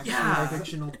like actual Yeah.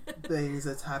 fictional things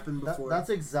that's happened before.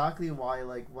 That's exactly why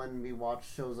like when we watch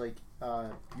shows like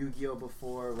Yu-Gi-Oh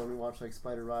before, when we watch like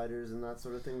Spider Riders and that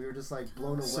sort of thing, we were just like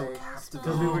blown so away captivating.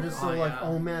 because we were just so Oh, like, yeah.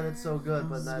 oh man, it's so good.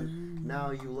 But then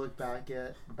now you look back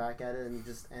at it and you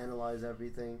just analyze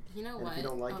everything. You know And what? if you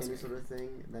don't like Oh, any sorry. sort of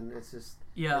thing, then it's just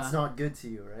Yeah. it's not good to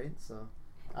you, right? So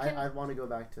Can- I want to go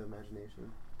back to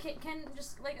imagination. Can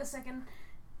just like a second.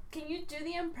 Can you do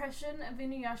the impression of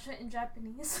Inuyasha in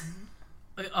Japanese?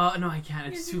 No, I can't.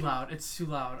 It's Yes, too you can. loud. It's too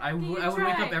loud. I Can you would wake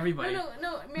try? up everybody. No,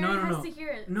 Mary No, no, has no. to hear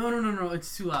it. No.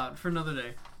 It's too loud. For another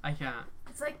day. I can't.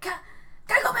 It's like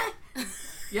Kagome.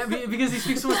 Yeah, because he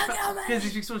speaks so much. Because he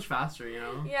speaks so much faster, you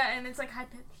know. Yeah, and it's like high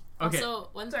pitched. Okay. Also,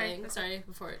 one Sorry. thing,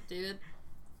 before David,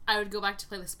 I would go back to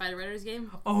play the Spider Riders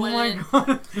game. Oh when- my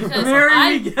god. Because Mary,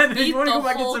 I we get it. beat You want to the go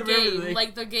back whole and game. everything.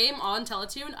 Like, the game on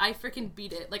Teletoon, I freaking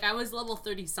beat it. Like, I was level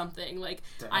 30-something. Like,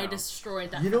 I Damn.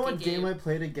 destroyed that You know fucking what game I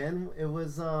played again? It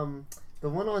was the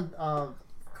one on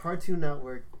Cartoon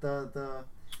Network. The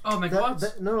Oh,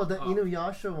 Megabots? no, the Oh.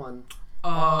 Inuyasha one.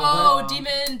 Oh,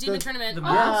 Demon the- Tournament. the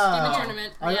Demon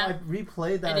Tournament. I Yeah.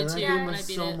 replayed that I did and that too, game and was I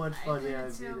beat so it. much I fun. did Yeah, I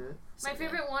too. beat it. My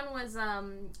favorite one was the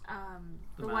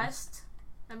Mouse. West.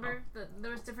 Remember,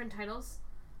 there was different titles.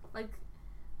 Like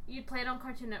you'd play it on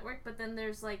Cartoon Network, but then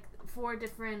there's like 4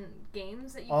 different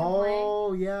games that you can play.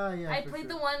 Oh yeah. I for played sure.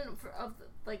 the one of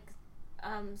like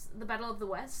the Battle of the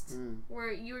West,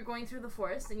 where you were going through the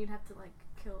forest and you'd have to like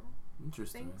kill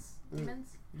Interesting. things, Mm. demons.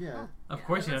 Yeah. Of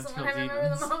course you have That's to the kill one I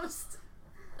remember demons. the most.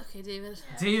 Okay, David.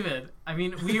 David, I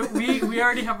mean, we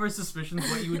already have our suspicions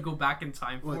what you would go back in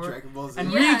time What, for Dragon Ball Z?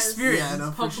 and Yes. re-experience. Yeah,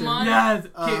 no, for sure. Pokemon. Yeah,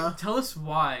 okay, tell us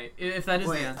why. If that is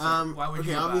Wait, the answer, why would okay,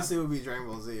 you go obviously back? it would be Dragon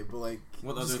Ball Z, but like,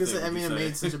 What just other because thing I would mean you it say?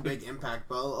 made such a big impact,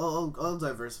 but I'll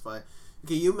diversify.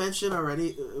 Okay, you mentioned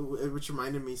already, which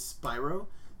reminded me, Spyro.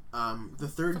 The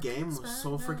third game was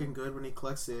so freaking good when he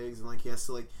collects the eggs and like he has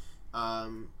to like,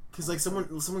 cause like someone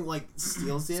like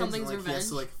steals the eggs and Something's like he has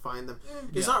to revenge. like find them.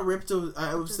 Yeah. It's not Ripto.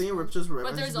 I was thinking Ripto's Revenge.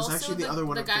 But there's It's also actually the other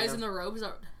one. the I'm guys thinking in of. the robes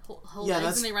that hold Yeah, eggs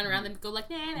that's- and they run around and go like,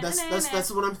 nah, nah, That's nah, that's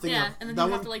nah. what I'm thinking Yeah, of. and then that you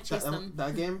one, have to, like, chase them.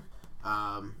 That game.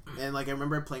 And like I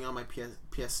remember playing on my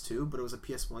PS2, but it was a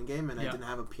PS1 game, and I Yeah. didn't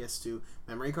have a PS2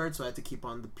 memory card, so I had to keep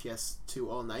on the PS2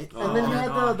 all night. And then Oh you my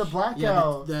had the gosh.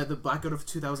 blackout. Yeah, the blackout of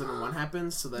 2001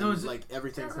 happened, so then No, is it- like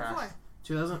everything 2004. crashed.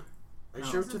 2000? Are you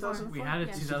No. sure 2004? 2004? We had it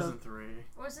Yeah. 2003.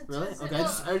 Or was it? Really? was it- Okay, oh,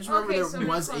 I just remember okay, so there we're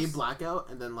was a close. blackout,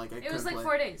 and then like I It couldn't was like play.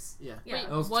 4 days. Yeah. Yeah. Wait,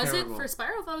 That was was terrible. it for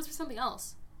Spyro? I thought it was for something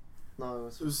else. No,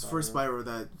 It was for Spyro.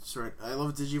 That's right. I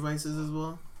love Digivices as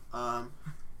well.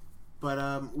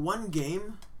 But one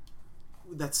game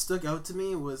that stuck out to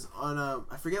me was on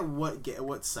I forget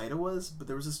what site it was, but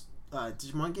there was this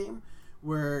Digimon game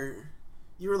where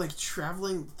you were like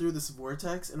traveling through this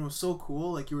vortex, and it was so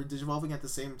cool. Like you were digivolving at the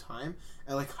same time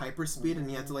at like hyper speed, and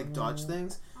you had to like dodge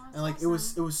things, Oh, that's and like awesome.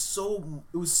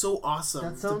 it was so awesome.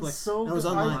 That to sounds play. so And it was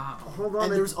good. online. Wow. Hold on.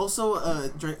 And there was also a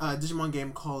Digimon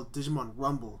game called Digimon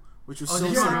Rumble, which was so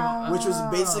Digimon sick, Rumble. which was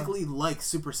basically like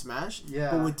Super Smash, Yeah.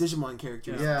 but with Digimon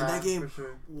characters. Yeah, And that game for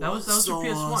sure. That was so for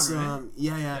PS1, right? awesome.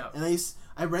 Yeah. Yeah. And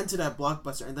I rented at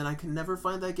Blockbuster, and then I could never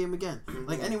find that game again.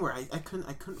 Like anywhere, I couldn't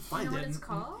You find know what it. it's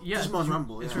called? Yeah, Digimon it's,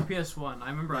 Rumble, It's yeah. for PS1. I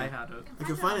remember I Yeah. had it. I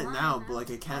can find it online now, but like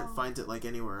I can't Oh. find it like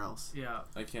anywhere else. Yeah.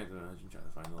 I can't imagine trying to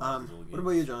find those little games. What about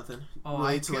you, Jonathan? Oh,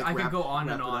 Way I to, could, like, I could wrap- go on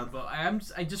wrap and it on, up. but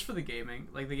I just for the gaming,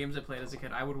 like the games I played as a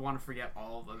kid, I would want to forget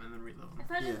all of them and then relive I them.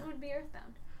 thought it Yeah. would be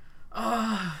Earthbound.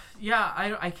 Yeah,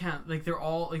 I can't. Like they're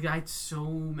all like I had so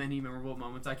many memorable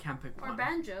moments. I can't pick Or one.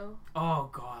 Banjo. Oh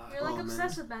god. You're like Oh, man.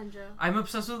 obsessed with Banjo. I'm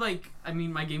obsessed with like I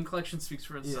mean my game collection speaks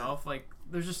for itself. Like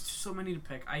there's just so many to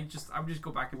pick. I would just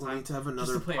go back in We time. need to have just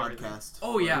another to play everything. podcast.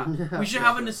 Oh yeah, Yeah. we should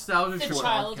have a nostalgia The trip.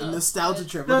 child A of- nostalgia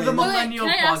trip. The- Okay, the and mo- then- Wait, Millennial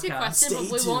can I ask you a podcast. question?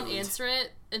 But we Stay won't tuned. answer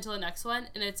it until the next one,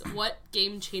 and it's what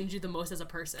game changed you the most as a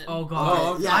person? Oh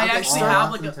god. Okay, yeah, I okay, actually start have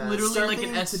off like with that. literally Start like an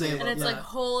thinking essay. today. and it's yeah. like,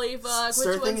 holy fuck,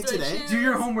 Start which ones thinking do I today. choose? Do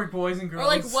your homework, boys and girls. Or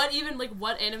like what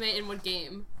anime and what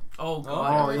game? Oh god.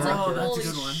 Oh, Oh, yeah. that's a Holy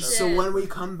good one. shit. So when we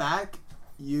come back,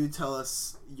 you tell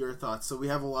us your thoughts. So we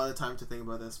have a lot of time to think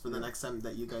about this for the next time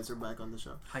that you guys are back on the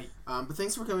show. Hype. But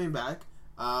thanks for coming back.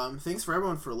 Thanks for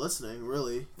everyone for listening.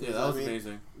 Really, Yeah, that was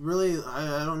amazing. Really,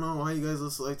 I don't know why you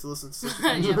guys like to listen to such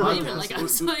Yeah, a not even podcast. like I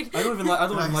was like. I don't even like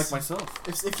Nice. myself.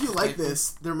 If you like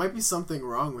this, there might be something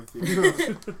wrong with you.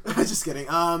 Just kidding.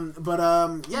 Yeah.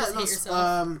 Just No, hate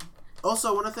yourself. also,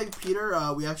 I want to thank Peter.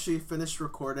 We actually finished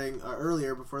recording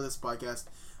earlier before this podcast,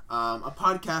 a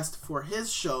podcast for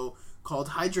his show called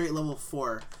Hydrate Level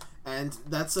 4. And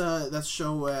that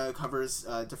show covers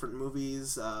different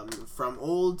movies from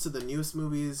old to the newest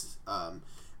movies.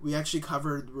 We actually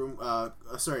covered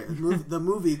the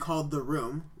movie called The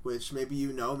Room, which maybe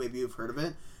you know, maybe you've heard of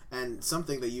it, and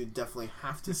something that you definitely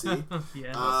have to see.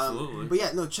 Yeah. Absolutely. But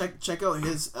yeah, no, check out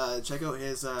his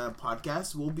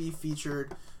podcast. We'll be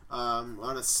featured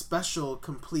on a special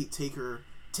complete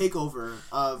takeover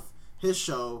of his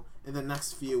show in the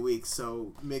next few weeks.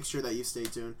 So make sure that you stay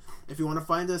tuned. If you want to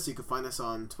find us, you can find us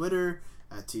on Twitter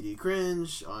at TD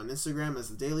Cringe, on Instagram as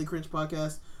the Daily Cringe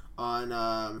Podcast, on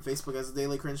Facebook as the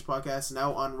Daily Cringe Podcast,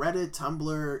 now on Reddit,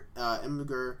 Tumblr,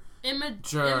 Imgur.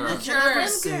 Imager.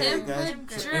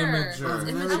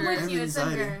 I'm with you, it's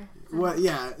Anxiety. Imgur. What?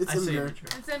 Yeah, it's I say Imgur. immature.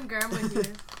 It's Imgur, I'm with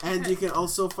you. And you can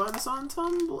also find us on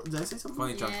Tumblr. Did I say something?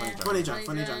 Funny junk, funny junk. Funny Junk,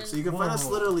 Funny Junk. So you can find us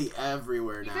Whoa. literally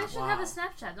everywhere You now. guys should Wow. have a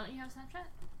Snapchat. Don't you have a Snapchat?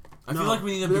 I feel like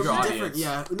we need a but bigger it'll be audience. different,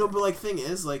 yeah. No, but like thing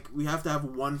is, like we have to have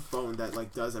one phone that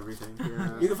like does everything.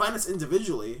 Yeah. You can find us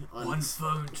individually on. One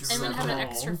phone. And then have an Oh.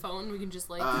 extra phone we can just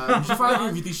like. You should find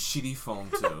a really shitty phone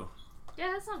too.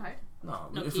 Yeah, that's not hard. No,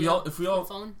 Nokia if we all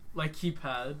phone. Like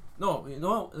keypad. no, you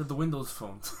know the Windows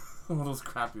phone, one of those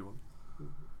crappy ones.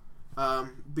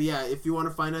 But yeah, if you want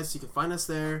to find us, you can find us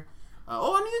there.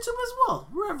 On YouTube as well.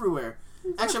 We're everywhere.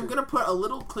 Actually, I'm gonna put a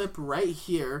little clip right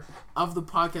here of the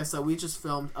podcast that we just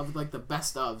filmed of like the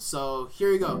best of. So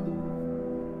here you go.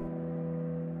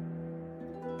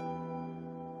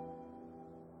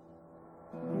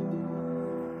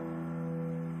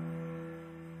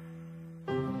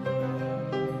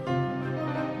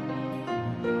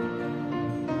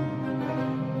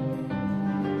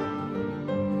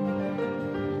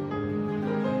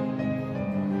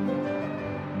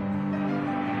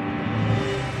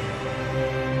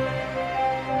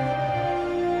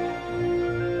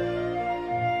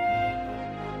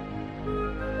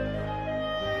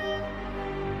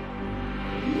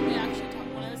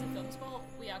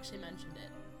 Mentioned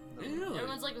it. Really?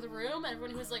 Everyone's like, the room, and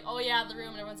everyone who's like, oh yeah, the room,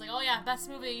 and everyone's like, oh yeah, best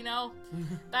movie, you know,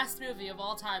 best movie of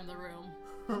all time, the room.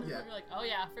 Yeah. You're like, oh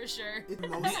yeah, for sure.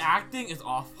 The acting is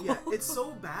awful. Yeah, it's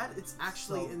so bad, it's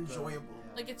actually So enjoyable.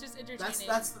 Like, it's just entertaining.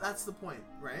 That's the point,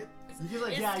 right? He's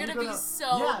like, It's yeah, gonna you're be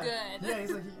so yeah, good. Yeah,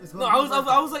 he's like, it's No, gonna I be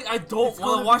was worth like, I don't It's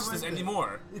want gonna to be watch worth this it.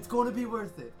 anymore. It's gonna be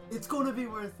worth it. It's gonna be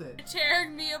worth it.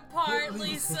 Tearing me apart,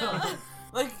 Lisa.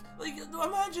 Like,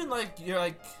 imagine, like, you're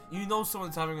like, you know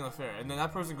someone's having an affair, and then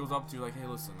that person goes up to you, like, hey,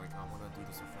 listen, like, I want to do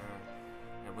this affair.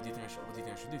 Yeah, what do you think I should do? Do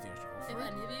you think I should go If for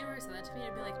it? any of you ever said that to me,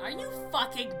 I'd be like, are you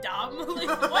fucking dumb?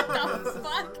 Like, what the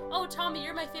fuck? Oh, Tommy,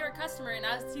 you're my favorite customer. And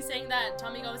as he's saying that,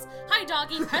 Tommy goes, hi,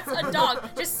 doggy, pets a dog,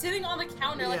 just sitting on the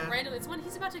counter, like, Yeah. randomly. It's when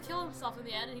he's about to kill himself in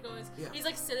the end, and he goes, Yeah. he's,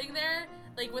 like, sitting there,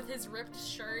 like, with his ripped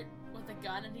shirt with a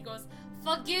gun, and he goes,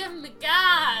 forgive me,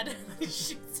 God! He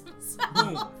shoots himself.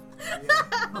 Boom.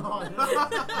 Oh, With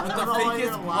I the don't know why fakest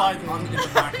you're blood laughing. on in the I was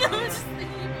background. just thinking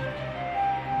about it.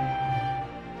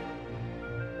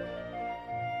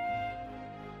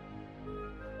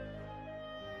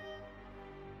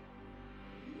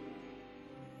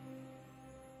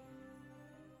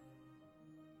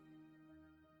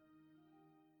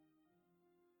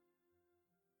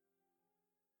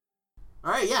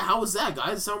 All right, yeah. How was that,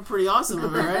 guys? Sound pretty awesome,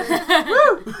 am I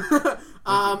right?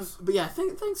 But yeah,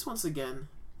 thanks once again.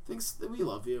 Thanks, we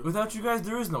love you. Without you guys,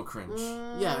 there is no cringe.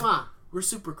 Yeah, Mwah. we're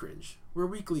super cringe. We're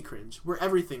weekly cringe. We're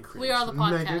everything cringe. We are the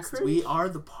Mega podcast. cringe. We are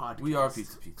the podcast. We are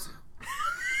Pizza.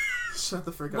 Shut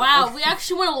the frick up. Wow, Okay. we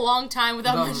actually went a long time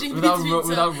without mentioning pizza.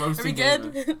 Without Are we roasting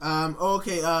good? David.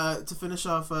 Okay. To finish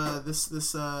off,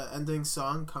 this ending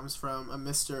song comes from a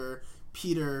Mr.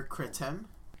 Peter Cretem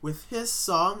with his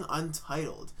song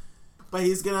Untitled. But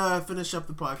he's gonna finish up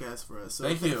the podcast for us. So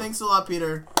Thank you. Thanks a lot,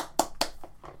 Peter.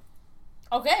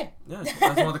 Okay. Yeah, I just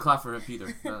wanted to clap for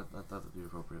Peter. That would be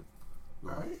appropriate. All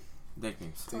right.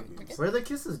 Nicknames. Where are the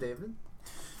kisses, David?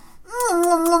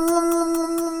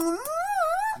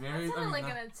 Very, That sounded like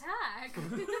an attack.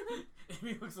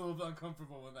 Amy looks a little bit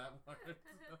uncomfortable with that part. I am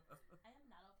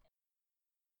not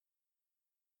okay.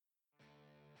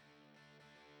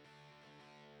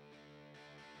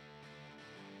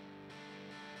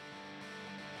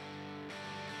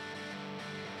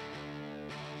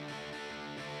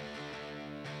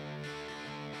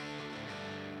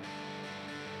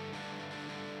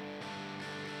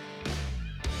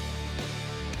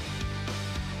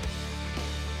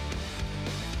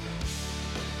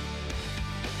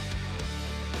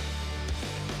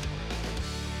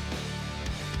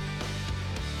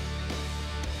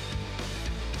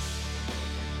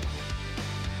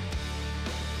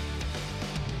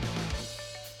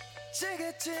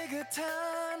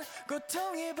 '지긋지긋한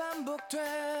고통이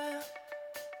반복돼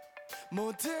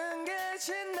모든 게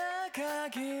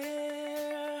지나가길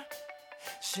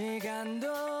시간도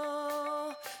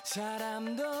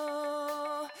사람도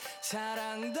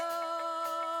사랑도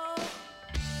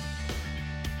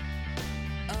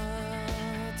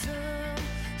어둠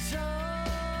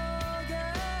속에서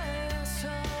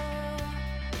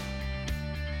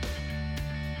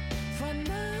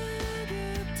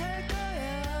환하게 될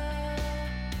거야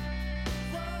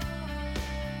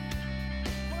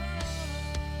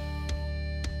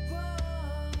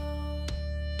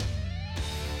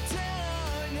There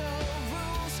are no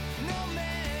rules, no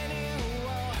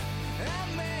manual. I'm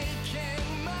making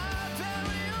my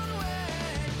very own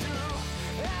way through.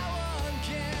 I won't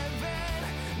give in.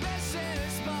 This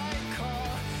is my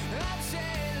call. I'm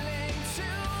sailing to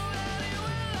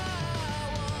anywhere I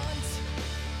want.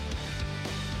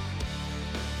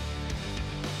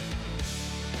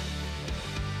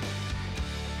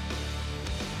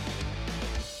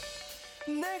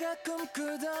 내가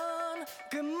꿈꾸던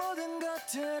그 모든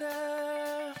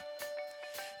것들을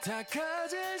다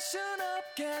가질 순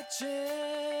없겠지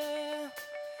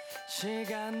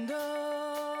시간도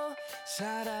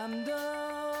사람도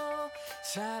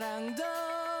사랑도